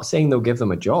them. They're not saying they'll give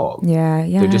them a job. Yeah.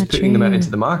 They're just putting them out true.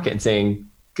 into the market and saying,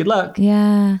 good luck.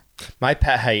 Yeah. my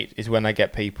pet hate is when I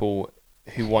get people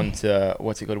who want to,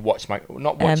 watch my,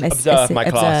 not watch, Ass- observe my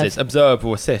observe. classes, observe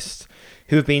or assist,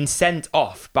 who have been sent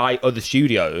off by other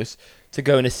studios to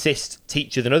go and assist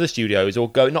teachers in other studios, or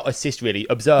go, not assist really,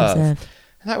 observe. Observe.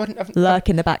 And I've Lurk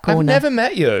in the back corner. I've never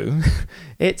met you.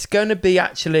 It's going to be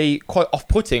actually quite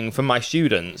off-putting for my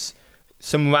students.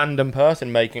 Some random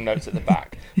person making notes at the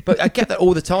back. But I get that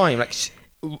all the time. Like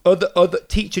other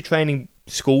teacher training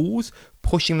schools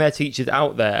pushing their teachers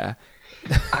out there.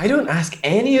 I don't ask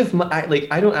any of my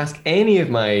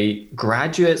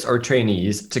graduates or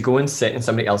trainees to go and sit in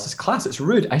somebody else's class. It's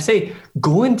rude. I say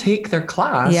go and take their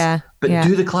class, but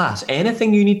do the class.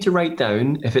 Anything you need to write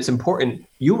down, if it's important,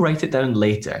 you'll write it down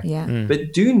later. Yeah.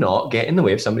 But do not get in the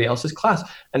way of somebody else's class.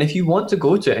 And if you want to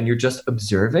go to it and you're just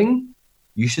observing,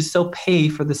 you should still pay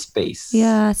for the space.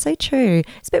 Yeah, so true.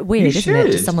 It's a bit weird, isn't it?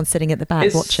 should. Just someone sitting at the back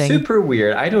It's watching. super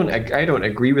weird. I don't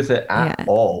agree with it at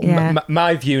all. Yeah.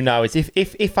 My view now is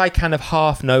if I kind of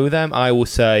half know them, I will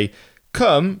say,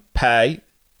 come, pay,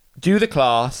 do the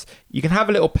class. You can have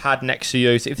a little pad next to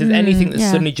you. So if there's anything that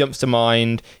suddenly jumps to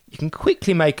mind, you can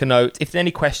quickly make a note. If there's any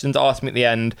questions, ask me at the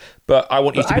end. But I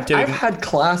want you to be doing... I've had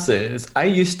classes. I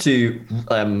used to,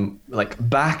 like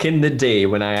back in the day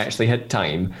when I actually had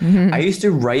time, I used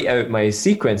to write out my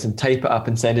sequence and type it up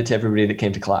and send it to everybody that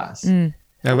came to class. Oh, And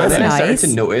really? then I started nice. to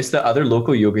notice that other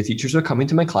local yoga teachers were coming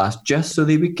to my class just so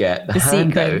they would get the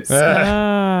handout. sequence.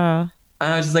 Oh.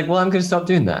 And I was just like, well, I'm going to stop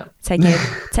doing that.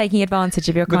 Taking advantage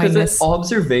of your Because kindness.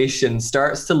 observation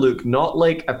starts to look not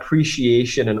like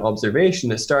appreciation and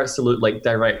observation. It starts to look like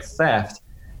direct theft.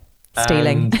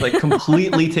 Stealing. And like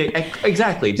completely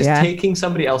exactly. Just Yeah. taking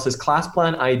somebody else's class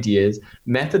plan ideas,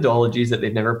 methodologies that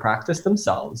they've never practiced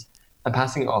themselves, and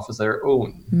passing it off as their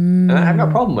own. And I have no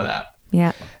problem with that.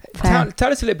 Yeah. Fair.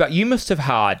 Tell us a little bit. You must have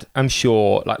had, I'm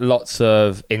sure, like lots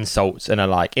of insults and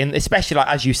alike, especially like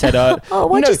as you said. Oh,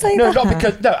 why'd you say no, that? not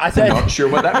because I I'm said. not sure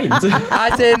what that means.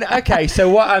 As in, okay. So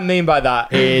what I mean by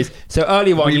that is, so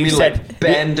earlier on you mean said like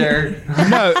bender?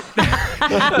 no,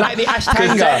 like the Because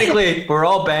Ashtanga. technically we're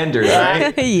all benders,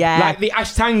 right? Yeah. Like the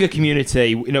Ashtanga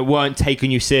community, weren't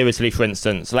taking you seriously. For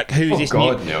instance, like who's Oh, this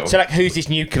God, new? no. So like who's this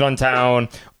new kid on town?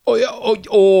 Or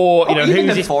Even who's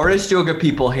the this? forest yoga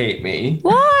people hate me.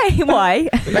 Why?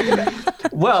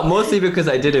 Well, mostly because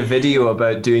I did a video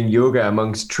about doing yoga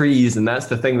amongst trees, and that's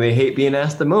the thing they hate being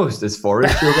asked the most is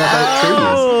forest yoga about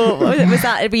Oh, was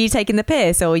that? Were you taking the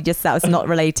piss, or that was not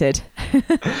related? trees.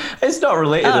 It's not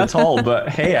related at all, but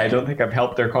hey, I don't think I've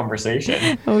helped their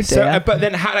conversation. Oh dear. So, but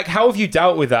then, how have you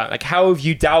dealt with that? Like, how have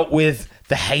you dealt with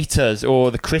the haters or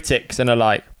the critics and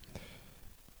alike?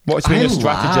 What's been I your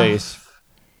strategies?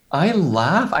 I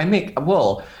laugh.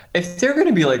 If they're going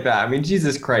to be like that, I mean,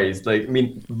 Jesus Christ,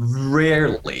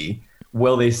 rarely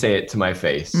will they say it to my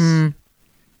face. And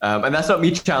that's not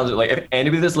me challenging. Like, if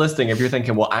anybody that's listening, if you're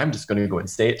thinking, well, I'm just going to go and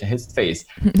say it to his face,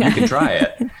 you can try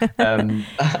it.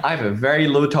 I have a very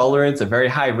low tolerance, a very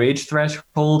high rage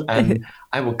threshold, and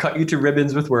I will cut you to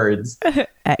ribbons with words.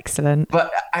 Excellent.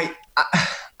 But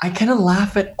I kind of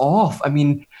laugh it off. I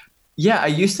mean, yeah, I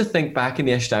used to think back in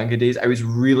the Ashtanga days, I was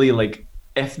really like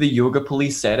if the yoga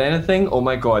police said anything, oh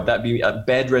my God, that'd be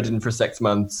bedridden for 6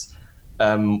 months,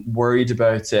 worried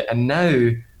about it. And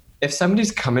now, if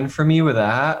somebody's coming for me with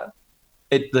that,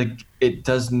 it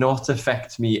does not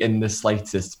affect me in the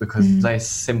slightest, because I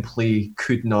simply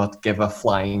could not give a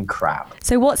flying crap.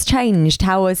 So what's changed?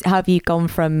 How have you gone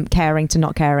from caring to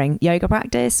not caring? Yoga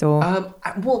practice or?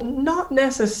 Well, not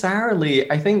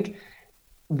necessarily. I think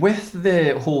with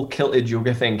the whole kilted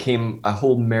yoga thing came a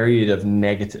whole myriad of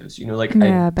negatives, you know, like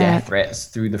death threats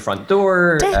through the front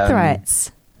door. Death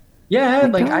threats? Yeah, Oh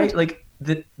like God.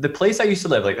 the place I used to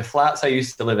live, like the flats I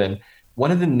used to live in,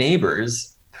 one of the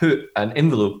neighbors put an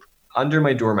envelope under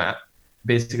my doormat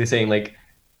basically saying, like,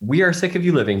 we are sick of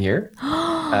you living here.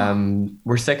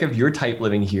 We're sick of your type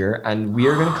living here, and we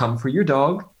are going to come for your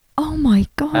dog. Oh my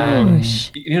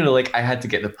gosh. You know, like, I had to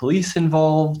get the police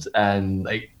involved, and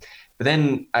like, but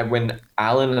then when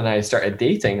Alan and I started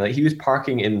dating, like, he was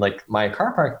parking in like my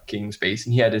car parking space,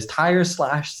 and he had his tires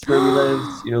slashed where we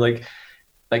lived. You know,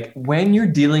 like when you're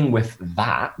dealing with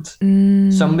that,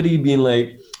 somebody being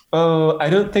like, oh, I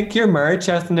don't think your marriage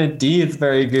in a D is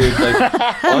very good.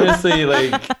 Like, honestly,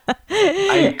 like,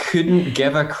 I couldn't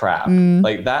give a crap.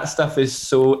 Like, that stuff is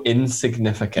so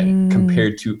insignificant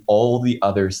compared to all the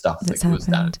other stuff that goes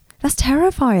down. That's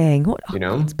terrifying. What, you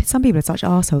know? Some people are such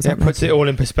arseholes. Yeah, it puts it all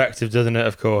in perspective, doesn't it?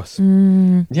 Of course.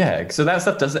 Yeah. So that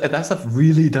stuff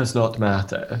really does not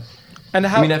matter. And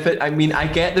how? I mean, I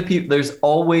get the people. There's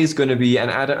always going to be,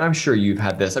 and I'm sure you've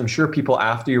had this. I'm sure people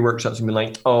after your workshops have been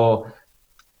like, oh,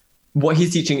 what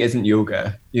he's teaching isn't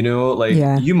yoga. You know, like,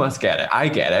 you must get it. I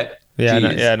get it.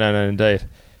 Yeah, no, indeed.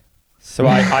 So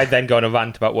I then go on a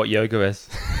rant about what yoga is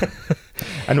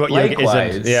and what yoga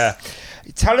isn't. Yeah.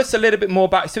 Tell us a little bit more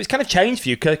about. So it's kind of changed for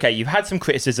you. Okay, you've had some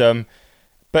criticism,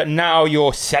 but now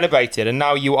you're celebrated, and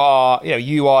now you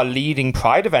are leading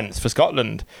Pride events for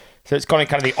Scotland. So it's gone in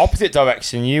kind of the opposite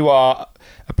direction. You are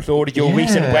applauded. Your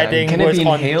recent wedding kind was of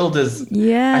on. hailed as.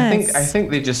 Yes. I think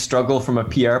they just struggle from a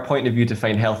PR point of view to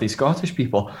find healthy Scottish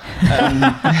people.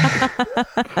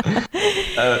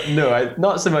 No,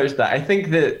 not so much that. I think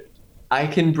that I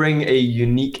can bring a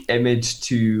unique image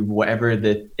to whatever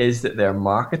that is that they're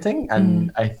marketing,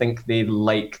 and I think they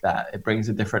like that. It brings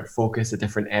a different focus, a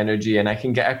different energy, and I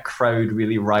can get a crowd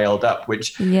really riled up,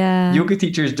 which yoga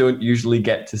teachers don't usually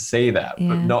get to say that.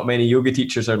 But not many yoga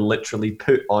teachers are literally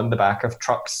put on the back of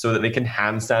trucks so that they can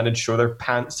handstand and show their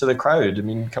pants to the crowd. I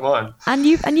mean, come on. And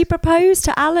you proposed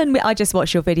to Alan. I just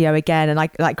watched your video again, and I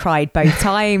cried both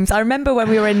times. I remember when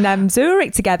we were in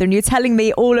Zurich together, and you were telling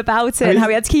me all about it and how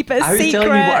we had to keep it a secret. I was telling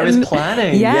you what I was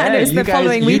planning. And it was the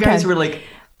following weekend.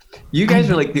 You guys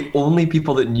were like the only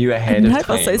people that knew ahead of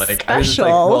time. So like,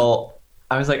 special.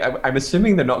 I was like, I'm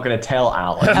assuming they're not going to tell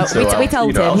Alan. We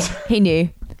told him. He knew.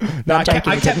 No, I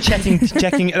kept checking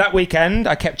that weekend.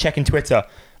 I kept checking Twitter,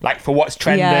 like, for what's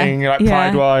trending, like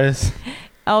Pride wise.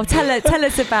 Oh, tell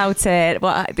us about it.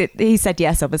 Well, he said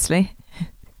yes, obviously.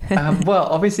 Well,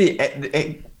 obviously,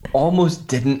 it almost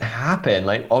didn't happen.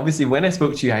 Like, obviously, when I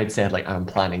spoke to you, I had said, like, I'm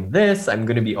planning this. I'm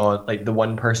going to be on, like, the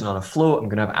one person on a float. I'm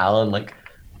going to have Alan, like,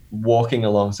 walking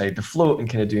alongside the float and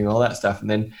kind of doing all that stuff. And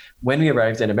then when we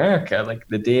arrived in America, like,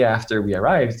 the day after we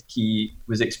arrived, he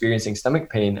was experiencing stomach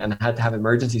pain and had to have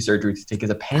emergency surgery to take his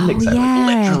appendix out.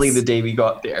 Like, literally the day we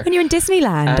got there. When you're in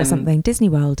Disneyland or something, Disney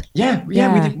World. Yeah, we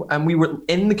did. And we were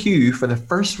in the queue for the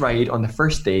first ride on the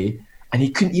first day, and he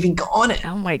couldn't even get on it.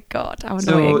 Oh my God, how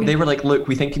So annoying. they were like, look,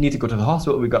 we think you need to go to the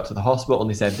hospital. We got to the hospital, and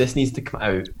they said, this needs to come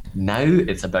out now.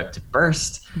 It's about to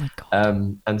burst. Oh my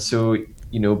God. And so,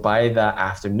 you know, by that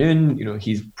afternoon, you know,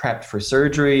 he's prepped for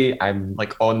surgery. I'm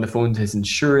like on the phone to his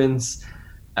insurance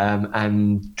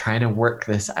and trying to work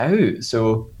this out.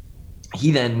 So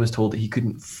he then was told that he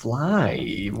couldn't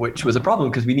fly, which was a problem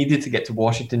because we needed to get to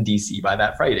Washington, D.C. by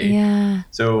that Friday. Yeah.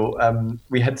 So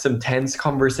we had some tense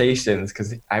conversations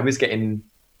because I was getting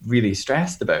really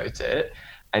stressed about it.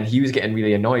 And he was getting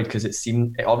really annoyed because it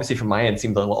obviously from my end,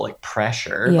 seemed a lot like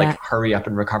pressure, like hurry up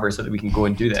and recover so that we can go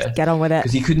and do this. Just get on with it.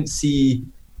 Because he couldn't see,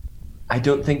 I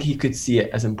don't think he could see it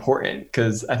as important,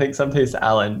 because I think sometimes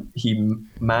Alan, he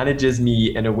manages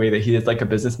me in a way that he is like a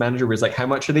business manager where he's like, how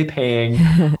much are they paying?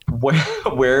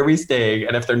 Where are we staying?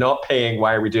 And if they're not paying,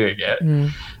 why are we doing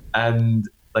it? And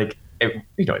like,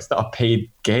 it's not a paid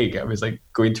gig. I was like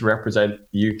going to represent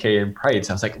the UK in Pride.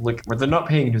 So I was like, look, they're not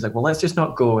paying. And he was like, well, let's just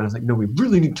not go. And I was like, no, we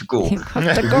really need to go. We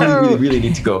really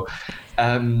need to go.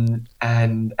 And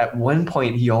at one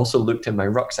point he also looked in my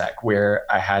rucksack where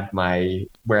I had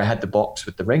the box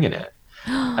with the ring in it.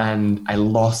 And I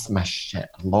lost my shit.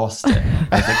 I lost it.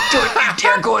 I was like, don't you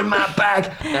dare go in my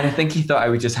bag. And I think he thought I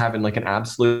was just having like an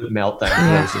absolute meltdown because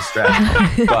I was so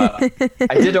stressed. But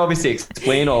I did obviously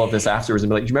explain all of this afterwards and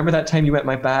be like, do you remember that time you went in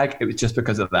my bag? It was just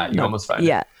because of that. You almost found it.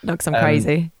 Yeah, looks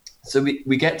crazy. So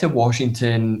we get to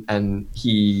Washington and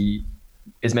he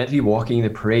is meant to be walking the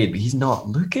parade, but he's not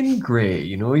looking great,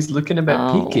 you know, he's looking a bit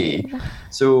peaky.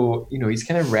 So, you know, he's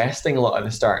kind of resting a lot at the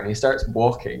start and he starts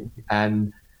walking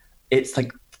and it's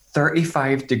like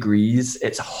 35 degrees.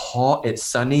 It's hot. It's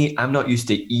sunny. I'm not used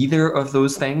to either of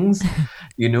those things.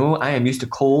 You know, I am used to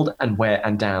cold and wet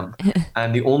and damp.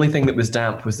 And the only thing that was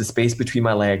damp was the space between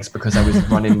my legs because I was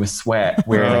running with sweat,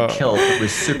 wearing a kilt that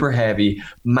was super heavy,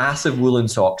 massive woolen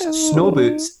socks, snow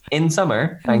boots in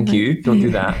summer. Thank you. Don't do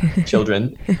that,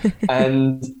 children.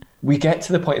 And we get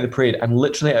to the point of the parade. I'm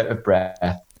literally out of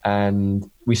breath. And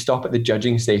we stop at the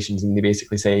judging stations and they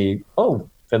basically say, oh,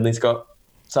 Finley's got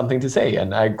something to say.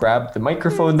 And I grabbed the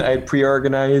microphone that I had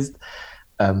pre-organized,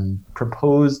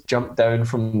 proposed, jumped down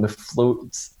from the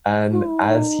floats, and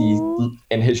as he,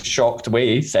 in his shocked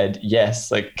way, said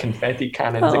yes, like confetti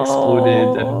cannons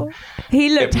exploded. And he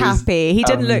looked happy. He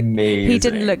didn't amazing. He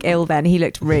didn't look ill then. He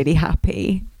looked really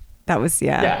happy. That was,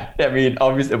 Yeah, I mean,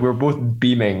 obviously, we were both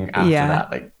beaming after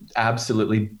that, like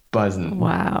absolutely buzzing.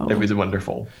 Wow. It was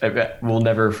wonderful. We'll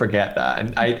never forget that.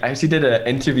 And I actually did an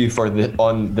interview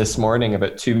on This Morning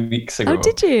about 2 weeks ago. Oh,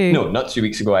 did you? No, not 2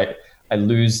 weeks ago. I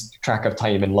lose track of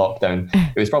time in lockdown.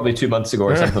 It was probably 2 months ago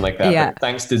or something like that. Yeah. But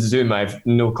thanks to Zoom, I have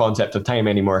no concept of time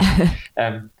anymore.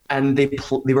 And they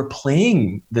were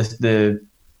playing the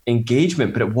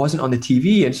engagement, but it wasn't on the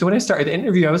TV. And so when I started the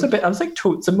interview, I was like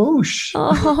totes emotion.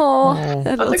 A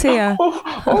little tear.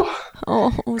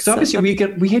 So obviously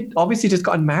we had obviously just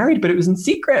gotten married, but it was in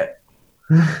secret.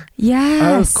 Yes.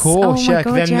 Oh, of course. Oh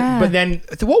my God, But then,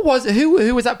 so what was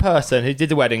who was that person who did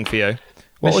the wedding for you?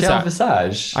 What Michelle was that?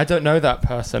 Visage. I don't know that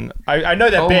person. I know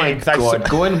they're Oh big. my God!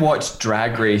 Go and watch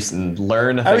Drag Race and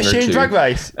learn a thing Oh, is she or in two. Drag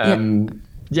Race?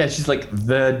 Yeah, she's like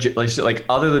like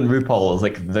other than RuPaul is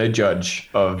like the judge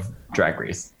of Drag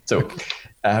Race. So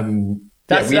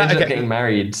we ended up getting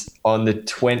married on the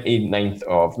 29th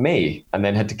of May and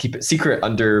then had to keep it secret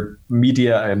under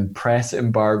media and press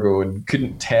embargo and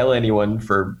couldn't tell anyone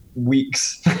for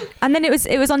weeks. And then it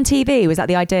was on TV. Was that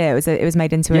the idea? It was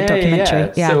made into a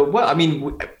documentary. Yeah. So, well, I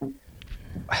mean,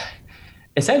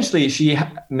 essentially,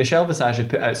 Michelle Visage had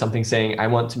put out something saying, "I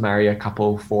want to marry a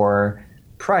couple for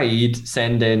Pride.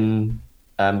 Send an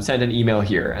email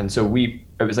here." And so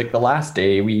it was like the last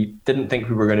day. We didn't think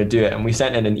we were going to do it, and we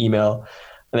sent in an email.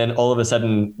 And then all of a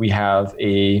sudden, we have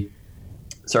a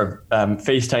sort of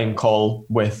FaceTime call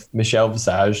with Michelle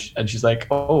Visage, and she's like,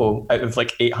 "Oh, out of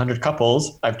like 800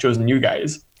 couples, I've chosen you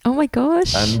guys." Oh my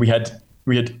gosh! And we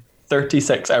had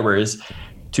 36 hours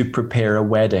to prepare a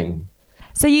wedding.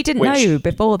 So you didn't know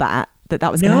before that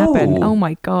was going to happen? Oh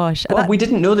my gosh! Well, we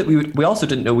didn't know that we also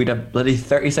didn't know we'd have bloody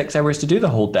 36 hours to do the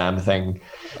whole damn thing.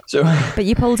 So, but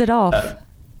you pulled it off.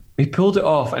 We pulled it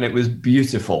off, and it was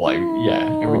beautiful. I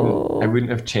wouldn't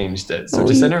have changed it. So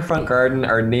just in our front garden,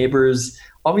 our neighbors.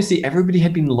 Obviously, everybody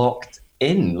had been locked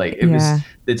in. Like it was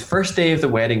the first day of the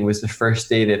wedding was the first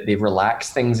day that they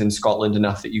relaxed things in Scotland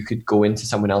enough that you could go into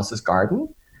someone else's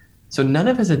garden. So none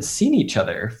of us had seen each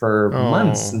other for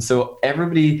months. And so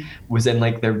everybody was in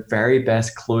like their very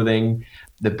best clothing.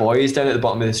 The boys down at the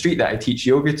bottom of the street that I teach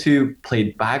yoga to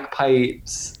played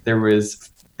bagpipes.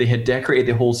 They had decorated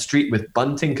the whole street with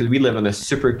bunting because we live on a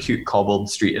super cute cobbled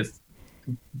street. It's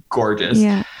gorgeous.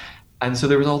 Yeah. And so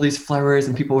there was all these flowers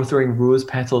and people were throwing rose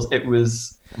petals. It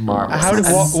was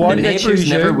marvelous. Why the did they neighbors choose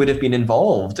never you? would have been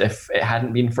involved if it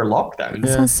hadn't been for lockdown. That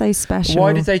sounds so special.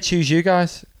 Why did they choose you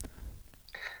guys?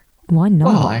 Why not?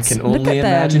 Well, I can only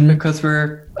imagine because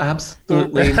we're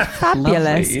absolutely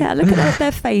fabulous. lovely. Yeah, look at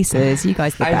their faces. You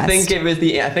guys, the best.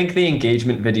 I think the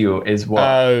engagement video is what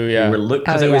we were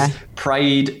because it was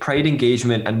Pride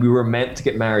engagement, and we were meant to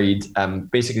get married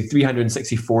basically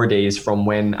 364 days from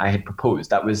when I had proposed.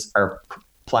 That was our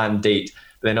planned date.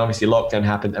 But then obviously lockdown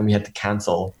happened, and we had to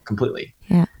cancel completely.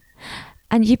 Yeah,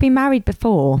 and you've been married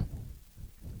before.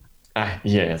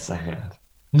 Yes, I had.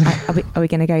 Are we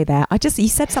going to go there? You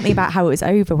said something about how it was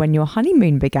over when your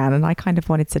honeymoon began, and I kind of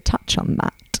wanted to touch on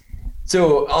that.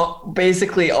 So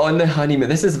basically on the honeymoon,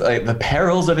 this is like the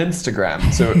perils of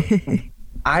Instagram. So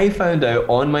I found out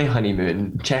on my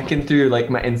honeymoon, checking through like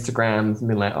my Instagrams and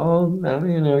being like, oh, well,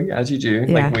 you know, as you do,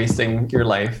 like wasting your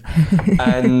life.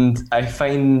 And I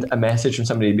find a message from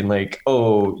somebody being like,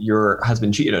 oh, your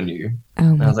husband cheated on you.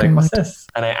 And I was like, what's this?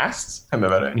 And I asked him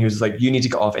about it. And he was like, you need to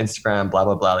get off Instagram, blah,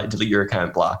 blah, blah, like delete your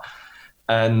account, blah.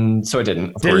 And so I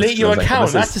didn't. Of Delete course, your I was like, account. this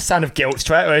is- That's a sign of guilt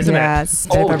straight away, isn't Yeah, it? it's a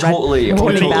bit of a red- totally.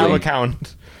 warning Delete bell. your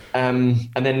account. And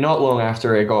then not long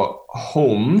after I got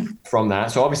home from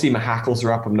that, so obviously my hackles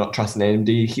are up. I'm not trusting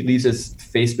anybody. He leaves his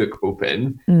Facebook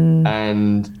open,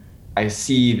 and I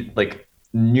see like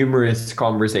numerous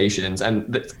conversations.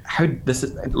 And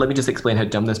let me just explain how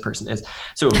dumb this person is.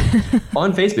 So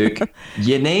on Facebook,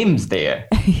 your name's there.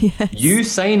 Yes. You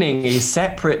signing a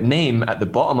separate name at the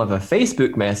bottom of a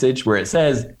Facebook message where it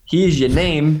says, "Here's your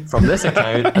name from this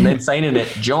account," and then signing it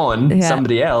John, Yeah.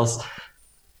 somebody else.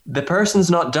 The person's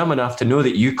not dumb enough to know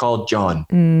that you called John.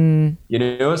 You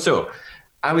know, so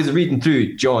I was reading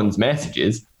through John's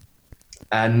messages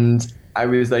and I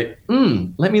was like,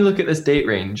 let me look at this date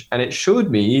range. And it showed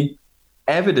me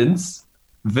evidence,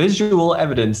 visual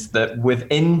evidence, that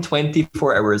within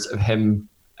 24 hours of him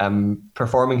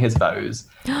performing his vows,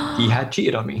 he had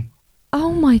cheated on me.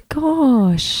 Oh my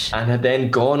gosh. And had then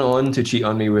gone on to cheat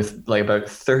on me with like about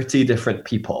 30 different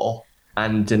people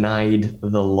and denied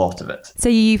the lot of it. So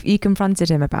you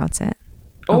confronted him about it?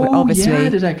 Oh, Obviously. yeah,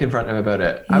 did I confront him about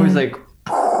it? I was like,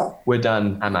 we're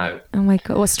done, I'm out. Oh my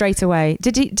god! Well, straight away.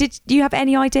 Did you have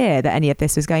any idea that any of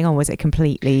this was going on? Was it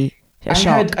completely a I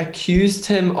shock? had accused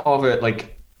him of it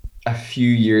like a few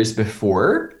years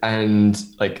before, and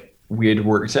like we had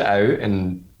worked it out,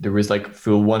 and there was like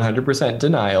full 100%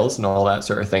 denials and all that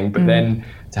sort of thing. But then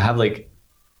to have like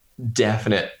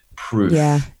definite proof,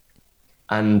 Yeah.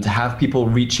 and to have people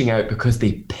reaching out because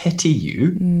they pity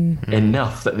you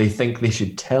enough that they think they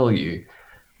should tell you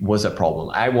was a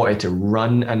problem. I wanted to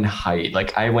run and hide.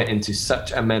 Like I went into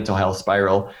such a mental health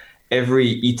spiral. Every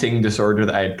eating disorder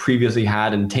that I had previously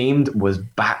had and tamed was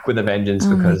back with a vengeance, Oh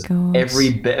my because God.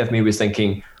 every bit of me was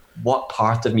thinking, what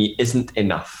part of me isn't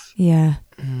enough? Yeah.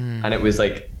 And it was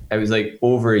like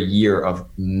over a year of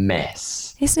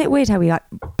mess. Isn't it weird how we like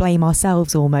blame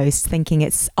ourselves almost, thinking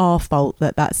it's our fault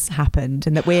that that's happened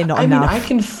and that we're not I mean, enough? I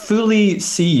can fully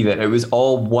see that it was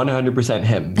all 100%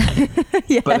 him.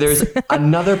 Yes. But there's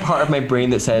another part of my brain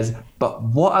that says, but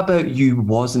what about you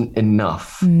wasn't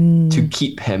enough to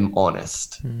keep him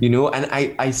honest? You know, and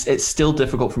I it's still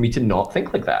difficult for me to not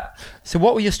think like that. So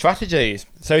what were your strategies?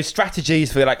 So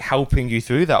strategies for like helping you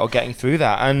through that or getting through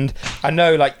that. And I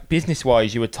know like business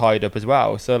wise you were tied up as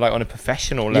well. So like on a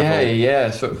professional level. Yeah.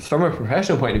 So from a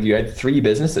professional point of view, I had 3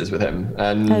 businesses with him.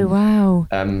 And Oh wow.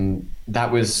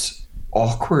 that was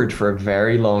awkward for a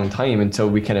very long time until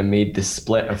we kind of made this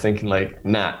split of thinking like,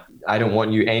 nah, I don't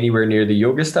want you anywhere near the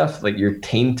yoga stuff. Like you're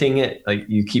tainting it. Like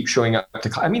you keep showing up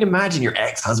to I mean, imagine your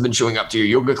ex-husband showing up to your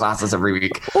yoga classes every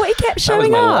week. Well, he kept That was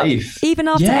showing my up life. even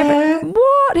after Yeah.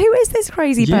 what? Who is this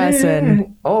crazy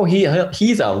person? Oh,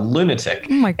 he's a lunatic.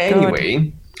 Oh my God.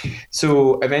 Anyway,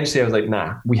 so eventually I was like,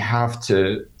 nah, we have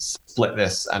to split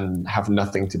this and have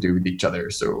nothing to do with each other.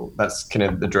 So that's kind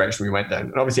of the direction we went down.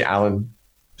 And obviously Alan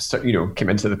came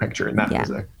into the picture, and that Yeah. was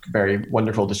a very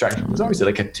wonderful distraction. It was obviously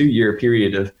like a 2-year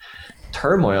period of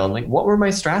turmoil. And like, what were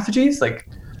my strategies? Like,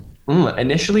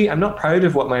 initially, I'm not proud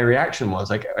of what my reaction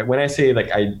was. Like when I say like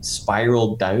I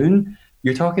spiraled down,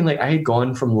 you're talking like I had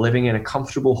gone from living in a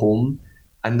comfortable home,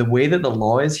 and the way that the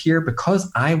law is here,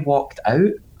 because I walked out,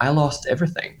 I lost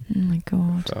everything. Oh my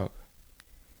god. So,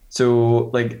 So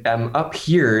like up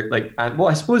here, like well,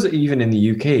 I suppose even in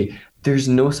the UK, there's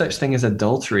no such thing as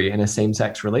adultery in a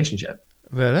same-sex relationship.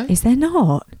 really? Is there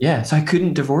not? Yeah, so I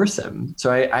couldn't divorce him.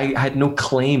 So I had no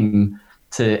claim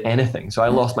to anything. So I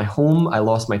lost my home. I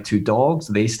lost my 2 dogs.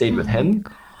 They stayed with him.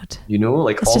 God. You know,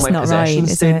 like It's all just my not right,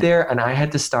 possessions is stayed it? there, and I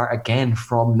had to start again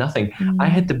from nothing. I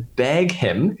had to beg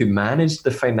him, who managed the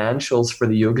financials for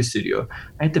the yoga studio,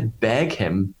 I had to beg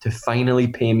him to finally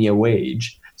pay me a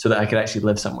wage so that I could actually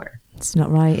live somewhere. It's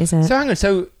not right, is it? So hang on.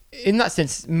 So in that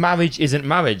sense, marriage isn't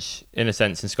marriage in a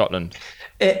sense in Scotland.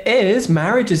 It is,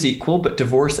 marriage is equal, but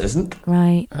divorce isn't.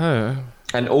 Right. Oh.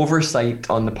 An oversight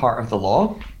on the part of the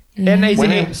law. And is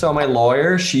When it, I saw my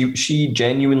lawyer, she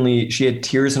genuinely, she had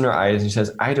tears in her eyes, and she says,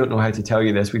 I don't know how to tell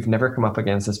you this. We've never come up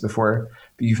against this before,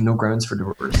 but you've no grounds for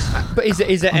divorce. but is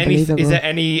there Unbelievable.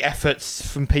 any efforts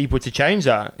from people to change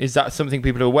that? Is that something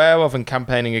people are aware of and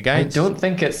campaigning I against? don't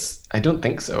think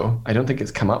so. I don't think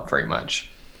it's come up very much.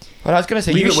 Well, I was going to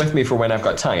say Leave you it should, with me for when I've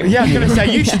got time. yeah, I was going to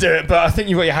say you should do it, but I think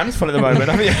you've got your hands full at the moment,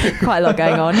 haven't you? Quite a lot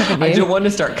going on, haven't I you? don't want to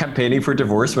start campaigning for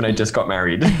divorce when I just got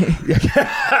married.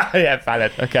 Yeah,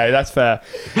 valid. Okay, that's fair.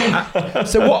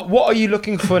 So what are you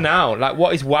looking for now? Like,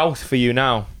 what is wealth for you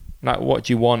now? Like, what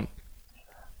do you want?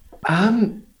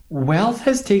 Wealth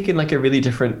has taken like a really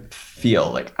different feel.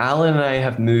 Like Alan and I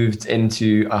have moved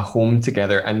into a home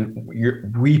together, and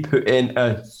we put in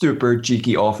a super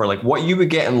cheeky offer. Like what you would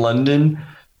get in London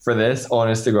for this,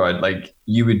 honest to God, like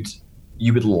you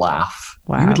you would laugh.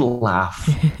 Wow. You would laugh.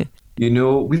 You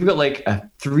know, we've got like a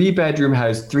 3-bedroom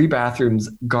house, 3 bathrooms,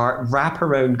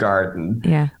 wrap-around garden.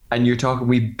 Yeah. And you're talking,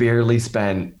 we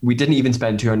didn't even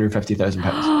spend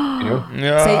 £250,000, you know?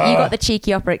 Yeah. So you got the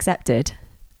cheeky offer accepted.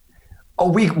 Oh,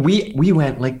 we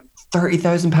went like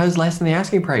 £30,000 less than the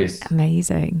asking price.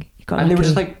 Amazing. You got And they were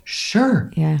lucky. just like,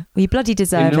 sure. Yeah. Well, you bloody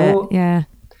deserve know, it. Yeah.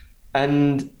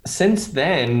 And since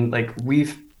then, like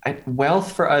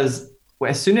wealth for us,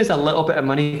 as soon as a little bit of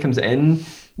money comes in,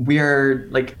 we are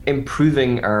like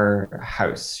improving our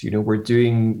house. You know, we're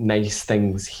doing nice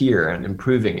things here and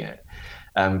improving it.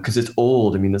 Because it's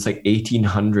old. I mean, it's like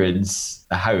 1800s.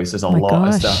 The house. There's a lot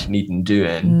of stuff needing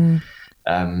doing.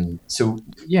 So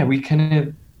yeah,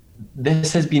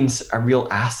 this has been a real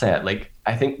asset. Like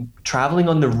I think traveling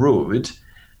on the road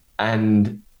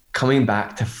and coming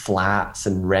back to flats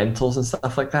and rentals and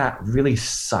stuff like that really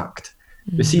sucked.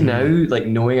 But see now, like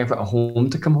knowing I've got a home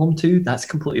to come home to, that's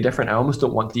completely different. I almost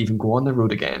don't want to even go on the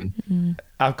road again.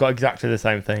 I've got exactly the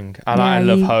same thing. I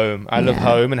love home. I love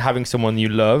home and having someone you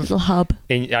love. Little hub.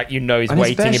 Is And waiting in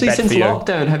especially bed since for you.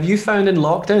 lockdown, have you found in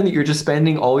lockdown that you're just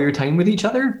spending all your time with each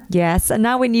other? Yes. And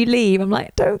now when you leave, I'm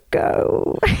like, don't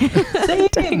go.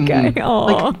 Same. go. Aw.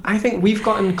 Like I think we've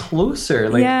gotten closer.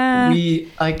 Like Yeah.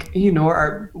 we like, you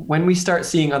know, when we start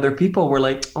seeing other people, we're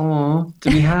like, oh, do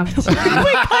we have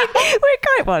to?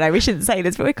 Well, no, we shouldn't say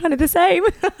this, but we're kind of the same.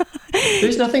 I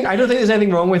don't think there's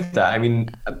anything wrong with that. I mean,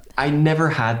 I never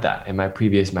had that in my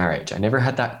previous marriage. I never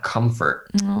had that comfort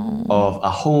of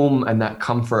a home and that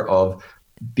comfort of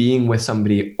being with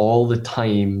somebody all the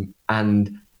time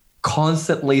and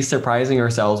constantly surprising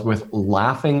ourselves with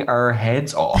laughing our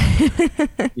heads off.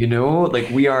 You know, like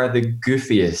we are the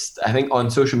goofiest. I think on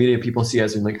social media, people see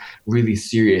us in like really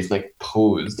serious, like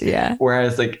posed. Yeah.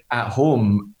 Whereas like at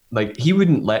home, like he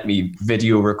wouldn't let me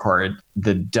video record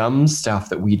the dumb stuff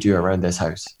that we do around this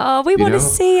house. Oh, we want to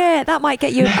see it. That might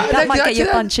get you. That might get you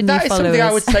a bunch of new That is followers. something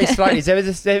I would say slightly.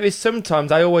 There is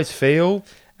sometimes I always feel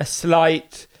a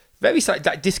very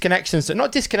slight disconnection. So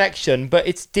not disconnection, but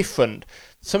it's different.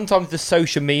 Sometimes the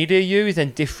social media you is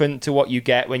then different to what you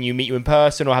get when you meet you in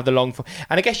person or have the long.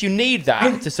 And I guess you need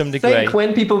that to some degree. I think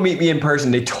when people meet me in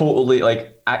person, they totally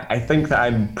like. I think that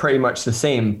I'm pretty much the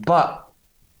same, but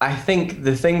I think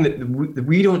the thing that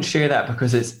we don't share that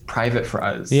because it's private for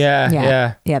us.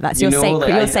 Yeah. That's your sacred,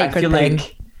 your sacred thing.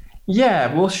 Like,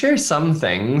 yeah, we'll share some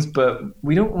things, but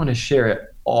we don't want to share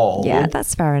it all. Yeah,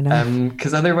 that's fair enough.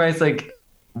 Because otherwise, like,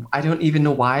 I don't even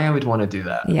know why I would want to do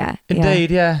that. Yeah.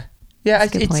 Indeed. Yeah.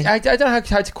 That's a good point. I don't know how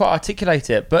to quite articulate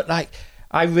it, but like,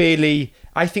 I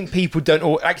think people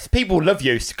don't like people love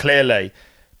you clearly.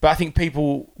 But I think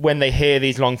people, when they hear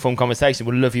these long-form conversations,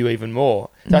 will love you even more.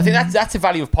 So I think that's the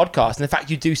value of podcasts. And the fact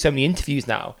you do so many interviews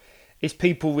now is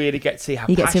people really get to see how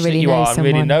passionate really you know are and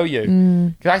really someone. know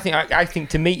you. Because I think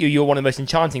to meet you, you're one of the most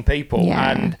enchanting people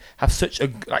and have such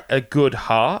a good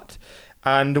heart.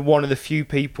 And one of the few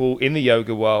people in the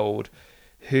yoga world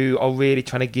who are really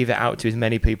trying to give it out to as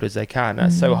many people as they can.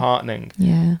 That's so heartening.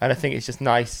 Yeah. And I think it's just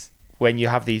nice when you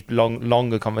have these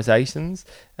longer conversations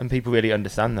and people really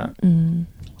understand that. And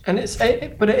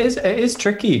but it is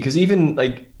tricky because even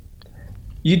like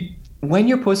when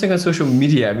you're posting on social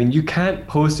media, I mean, you can't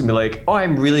post and be like, oh,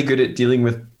 I'm really good at dealing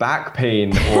with back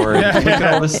pain or look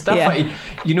at all this stuff. Yeah.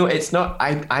 You know, it's not,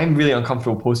 I'm really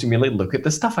uncomfortable posting me like, look at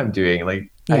the stuff I'm doing.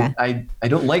 Like, I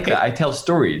don't like that. I tell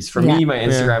stories. For me, my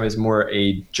Instagram is more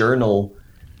a journal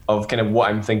of kind of what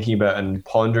I'm thinking about and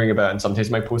pondering about. And sometimes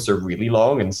my posts are really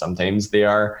long and sometimes they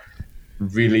are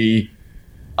really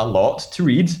a lot to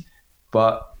read,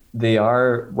 but they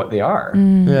are what they are. You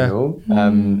know?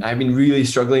 I've been really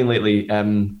struggling lately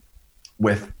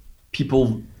with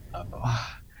people,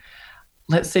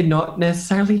 let's say, not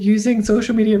necessarily using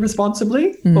social media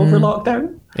responsibly over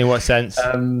lockdown. In what sense?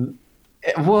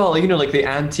 Well, you know, like the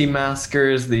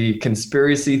anti-maskers, the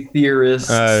conspiracy theorists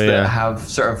that have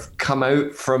sort of come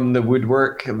out from the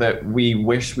woodwork that we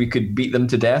wish we could beat them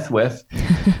to death with.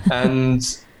 And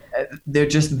they're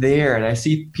just there. And I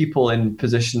see people in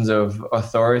positions of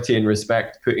authority and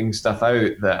respect putting stuff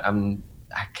out that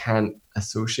I can't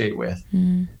associate with.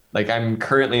 Like I'm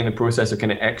currently in the process of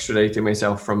kind of extraditing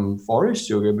myself from Forest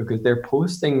Yoga because they're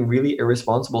posting really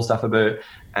irresponsible stuff about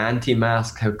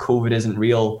anti-mask, how COVID isn't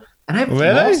real. And I've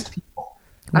lost people.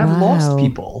 I've lost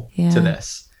people to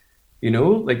this. You know,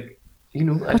 like, you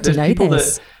know, there's people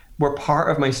that were part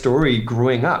of my story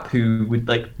growing up who would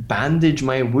like bandage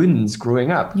my wounds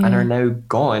growing up and are now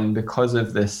gone because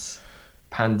of this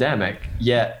pandemic.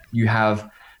 Yet you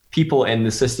have people in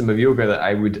the system of yoga that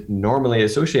I would normally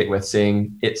associate with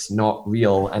saying it's not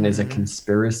real and is a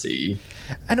conspiracy.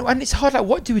 And it's hard, like,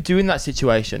 what do we do in that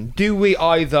situation? Do we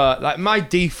either, like, my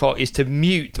default is to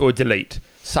mute or delete.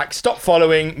 It's like, stop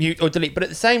following, mute or delete. But at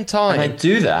the same time, And I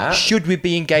do that. should we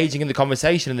be engaging in the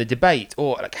conversation and the debate?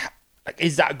 Or, like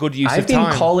is that a good use of time?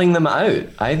 I've been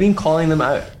calling them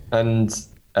out.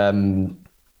 And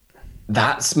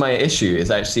that's my issue, is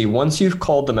actually once you've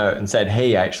called them out and said,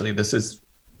 hey, actually, this is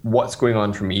what's going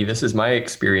on for me. This is my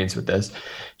experience with this.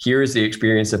 Here's the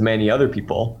experience of many other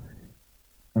people.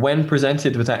 When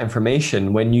presented with that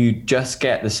information, when you just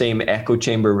get the same echo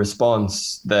chamber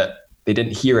response that they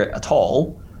didn't hear it at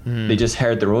all, they just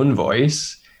heard their own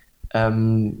voice,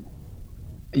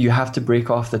 you have to break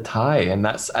off the tie. And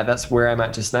that's where I'm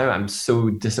at just now. I'm so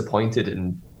disappointed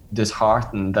and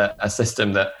disheartened that a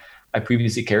system that I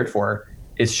previously cared for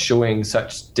is showing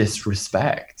such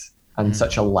disrespect and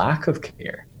such a lack of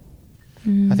care.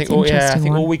 I think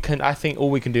all we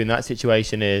can do in that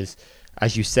situation is,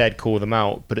 as you said, call them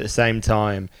out, but at the same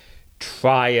time,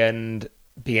 try and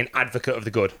be an advocate of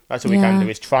the good. That's what we can do,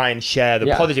 is try and share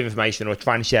the positive information, or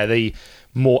try and share the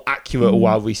more accurate or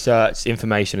well-researched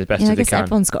information as best as I we guess can.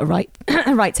 everyone's got a right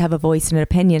to have a voice and an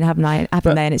opinion, haven't they?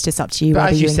 And it's just up to you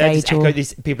whether you engage or...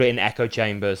 these people are in echo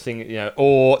chambers,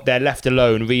 or they're left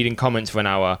alone reading comments for an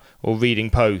hour or reading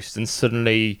posts, and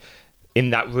suddenly in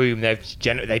that room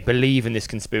they believe in this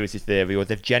conspiracy theory, or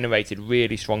they've generated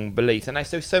really strong beliefs. And I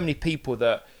saw so many people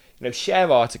that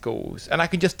share articles, and I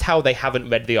can just tell they haven't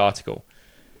read the article.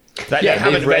 Like, Yeah, they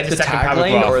haven't they've read the second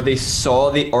tagline, paragraph. or they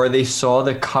saw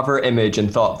the cover image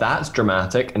and thought that's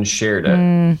dramatic and shared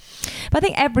it. But I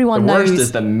think everyone The knows... worst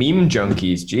is the meme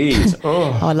junkies. Jeez.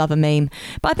 Oh, I love a meme.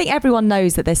 But I think everyone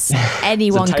knows that there's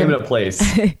anyone It's a time can and a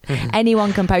place.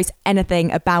 anyone can post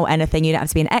anything about anything. You don't have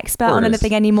to be an expert on course.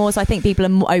 anything anymore. So I think people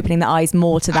are opening their eyes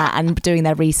more to that and doing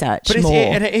their research But more.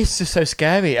 it is just so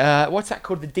scary. What's that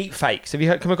called? The deep fakes. Have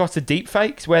you come across the deep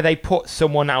fakes, where they put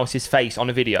someone else's face on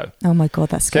a video? Oh my God,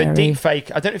 that's scary. So deep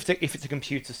fake, I don't know if it's a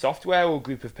computer software or a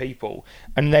group of people,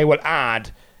 and they will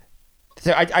add.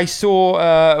 So I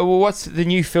saw what's the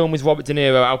new film with Robert De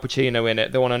Niro, Al Pacino in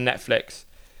it, the one on Netflix,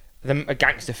 a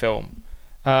gangster film.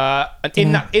 And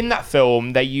in that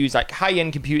film, they use like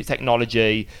high-end computer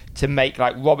technology to make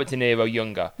like Robert De Niro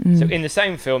younger. So in the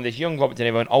same film, there's young Robert De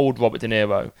Niro and old Robert De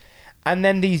Niro, and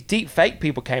then these deep fake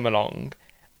people came along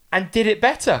and did it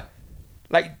better.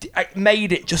 Like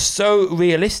made it just so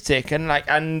realistic, and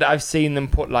I've seen them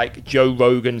put like Joe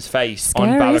Rogan's face Scary,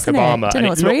 on Barack isn't it? Obama, Don't and know it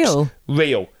what's looks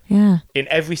real. Yeah. In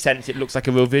every sense, it looks like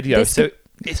a real video. It's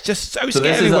just so So scary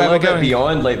this is a where little we're bit going.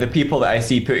 beyond like the people that I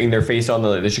see putting their face on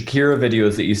the Shakira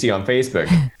videos that you see on Facebook.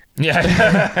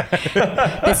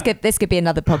 Yeah. This could be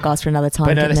another podcast for another time.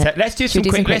 But no, couldn't it? let's do Should some we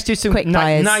quick. Let's do some quick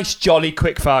fires? nice, jolly,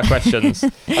 quick fire questions. All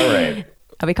right.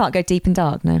 Oh, we can't go deep and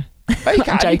dark, no. Oh, you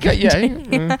can, I'm you can,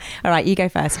 joking. yeah. All right, you go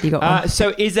first if you got one.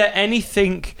 So, is there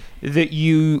anything that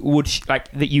you would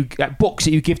books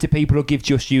that you give to people or give to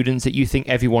your students that you think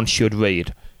everyone should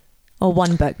read? Or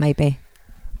one book, maybe.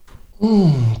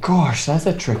 Gosh, that's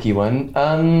a tricky one.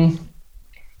 I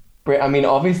mean,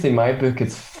 obviously my book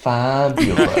is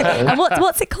fabulous. And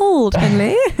what's it called,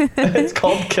 Finley? It's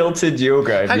called Kilted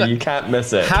Yoga. Hang on. You can't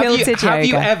miss it. Have you Kilted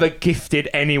yoga. ever gifted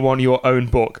anyone your own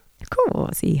book? Of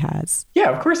course he has.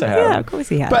 Yeah, of course I have. Yeah, of course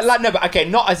he has. But okay,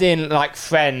 not as in like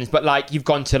friends, but like you've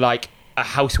gone to like a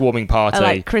housewarming party,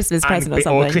 like Christmas present or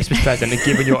something. or a Christmas present, and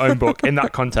given your own book in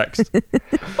that context.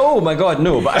 Oh my God,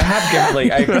 no! But I have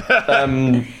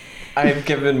given I've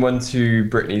given one to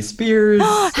Britney Spears.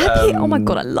 Have you? Oh my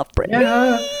God, I love Britney.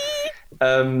 Yeah.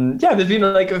 There's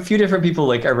been like a few different people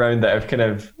like around that I've kind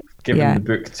of given the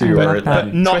book to. I love Or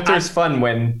that. Twitter's fun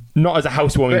when Not as a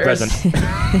housewarming present.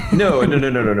 No,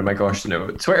 my gosh, no.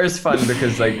 Twitter's fun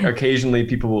because like occasionally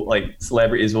people like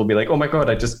celebrities will be like, oh my God,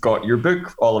 I just got your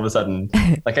book all of a sudden.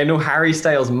 Like I know Harry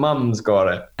Styles' mum's got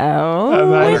it.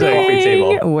 Oh, Amazing. Coffee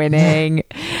table. winning.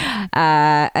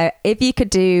 If you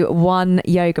could do one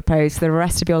yoga pose for the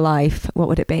rest of your life, what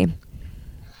would it be?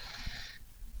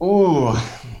 Ooh,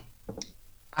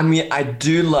 I mean, I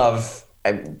do love.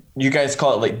 You guys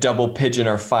call it like double pigeon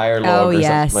or fire log or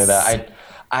something like that.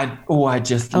 I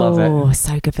just love it. Oh,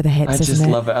 so good for the hips, I isn't just it?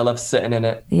 love it. I love sitting in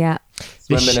it, Yeah.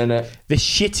 swimming in it. The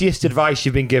shittiest advice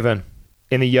you've been given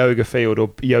in the yoga field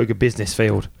or yoga business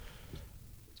field?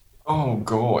 Oh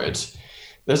God,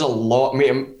 there's a lot. I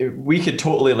mean, we could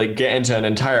totally like get into an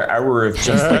entire hour of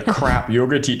just like crap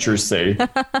yoga teachers say.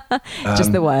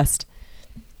 Just the worst.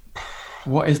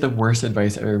 What is the worst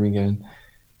advice I've ever been given?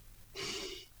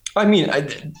 I mean,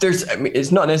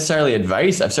 it's not necessarily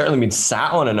advice. I've certainly been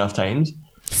sat on enough times.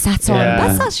 Sat on. Yeah.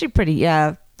 That's actually pretty,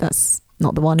 that's that's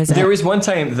not the one, is it? There was one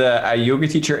time that a yoga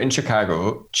teacher in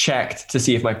Chicago checked to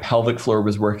see if my pelvic floor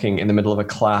was working in the middle of a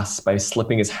class by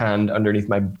slipping his hand underneath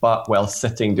my butt while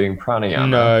sitting doing pranayama.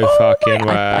 No fucking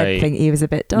way. I think he was a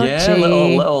bit dodgy. Yeah,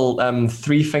 little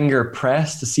 3-finger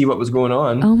press to see what was going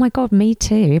on. Oh my God, me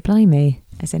too. Blimey.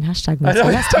 As in hashtag me too.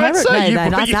 That's terrible. That's No, you,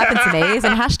 that's but happened to me. As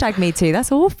in hashtag me too.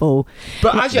 That's awful.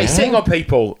 But actually, sitting on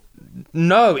people,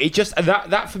 no, it just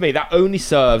that for me, that only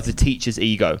serves the teacher's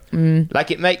ego.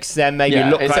 Like, it makes them maybe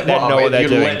look like they know what they're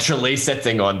doing. You're literally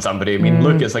sitting on somebody. I mean,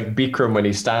 look, it's like Bikram when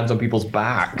he stands on people's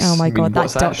backs. Oh my God,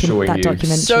 what's that showing you?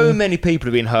 documentary. So many people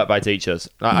have been hurt by teachers.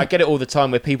 Like, I get it all the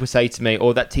time where people say to me,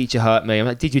 "Oh, that teacher hurt me." I'm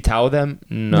like, "Did you tell them?"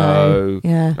 No.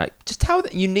 Yeah. Like, just tell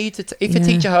them. You need to. If a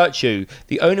teacher hurts you,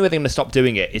 the only way they're going to stop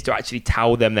doing it is to actually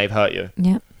tell them they've hurt you.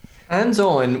 Yeah.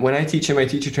 Hands-on, when I teach in my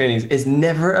teacher trainings, is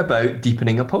never about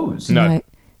deepening a pose. No. Right.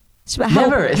 It's about It's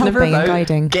never helping and about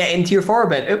guiding. getting to your forward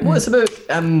bend. It was about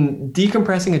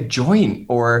decompressing a joint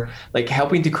or like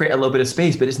helping to create a little bit of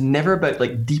space, but it's never about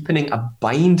like deepening a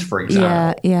bind, for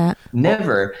example. Yeah.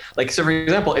 Never. Like, so for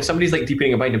example, if somebody's like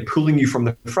deepening a bind and pulling you from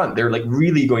the front, they're like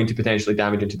really going to potentially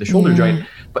damage into the shoulder joint.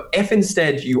 But if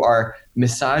instead you are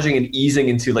massaging and easing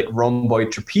into like rhomboid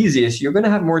trapezius, you're going to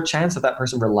have more chance of that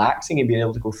person relaxing and being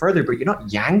able to go further, but you're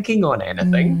not yanking on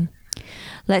anything.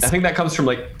 I think that comes from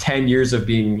like 10 years of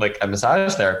being like a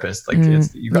massage therapist. Like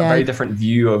you've got a very different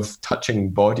view of touching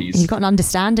bodies. You've got an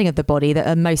understanding of the body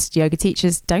that most yoga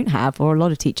teachers don't have, or a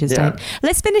lot of teachers don't.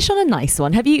 Let's finish on a nice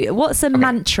one. What's a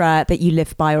mantra that you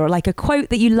live by, or like a quote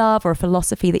that you love, or a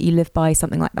philosophy that you live by,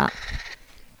 something like that?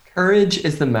 Courage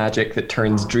is the magic that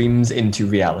turns dreams into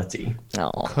reality.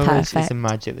 Oh, Courage perfect. is the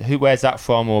magic. Where's that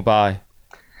from or by?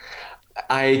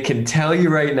 I can tell you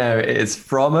right now, it is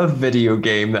from a video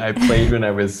game that I played when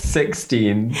I was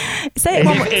 16. Say it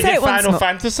once Final more.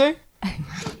 Fantasy?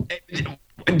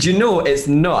 Do you know, it's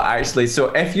not actually.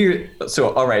 So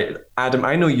all right, Adam,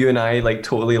 I know you and I like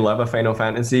totally love a Final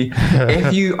Fantasy.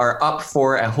 If you are up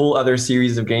for a whole other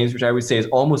series of games, which I would say is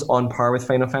almost on par with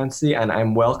Final Fantasy, and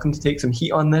I'm welcome to take some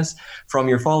heat on this from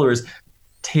your followers,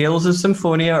 Tales of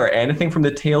Symphonia or anything from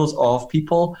the Tales of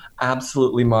people,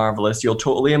 absolutely marvelous. You'll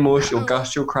totally emote, you'll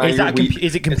gush, you'll cry, you'll weep.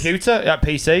 Is it computer? That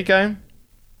PC game?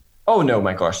 Oh no,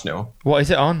 my gosh, no. What is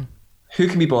it on? Who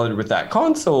can be bothered with that?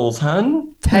 Consoles,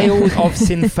 hun? Tales of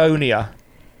Symphonia.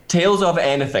 Tales of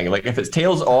anything. Like, if it's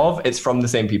Tales of, it's from the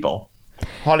same people.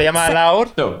 Holly, am I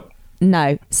allowed?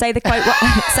 No. Say the quote.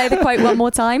 Say the quote one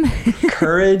more time.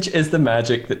 Courage is the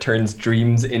magic that turns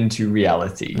dreams into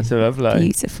reality. That's lovely.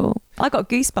 Beautiful. I got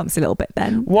goosebumps a little bit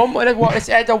then. Let's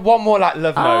add one more like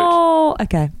love note. Oh,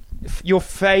 okay. Your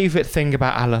favourite thing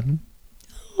about Alan?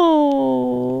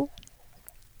 Oh.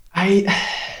 It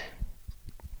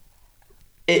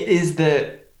is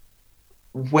that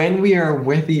when we are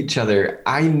with each other,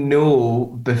 I know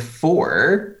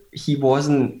before he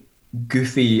wasn't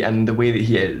goofy and the way that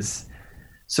he is.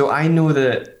 So I know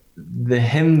that the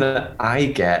him that I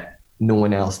get, no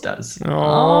one else does.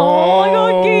 Oh, I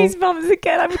got goosebumps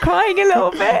again. I'm crying a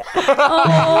little bit.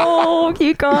 Oh,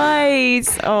 you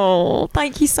guys. Oh,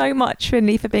 thank you so much,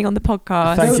 Finley, for being on the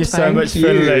podcast. Thank you so much,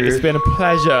 Finley. It's been a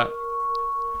pleasure.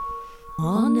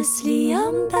 Honestly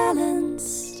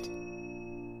unbalanced.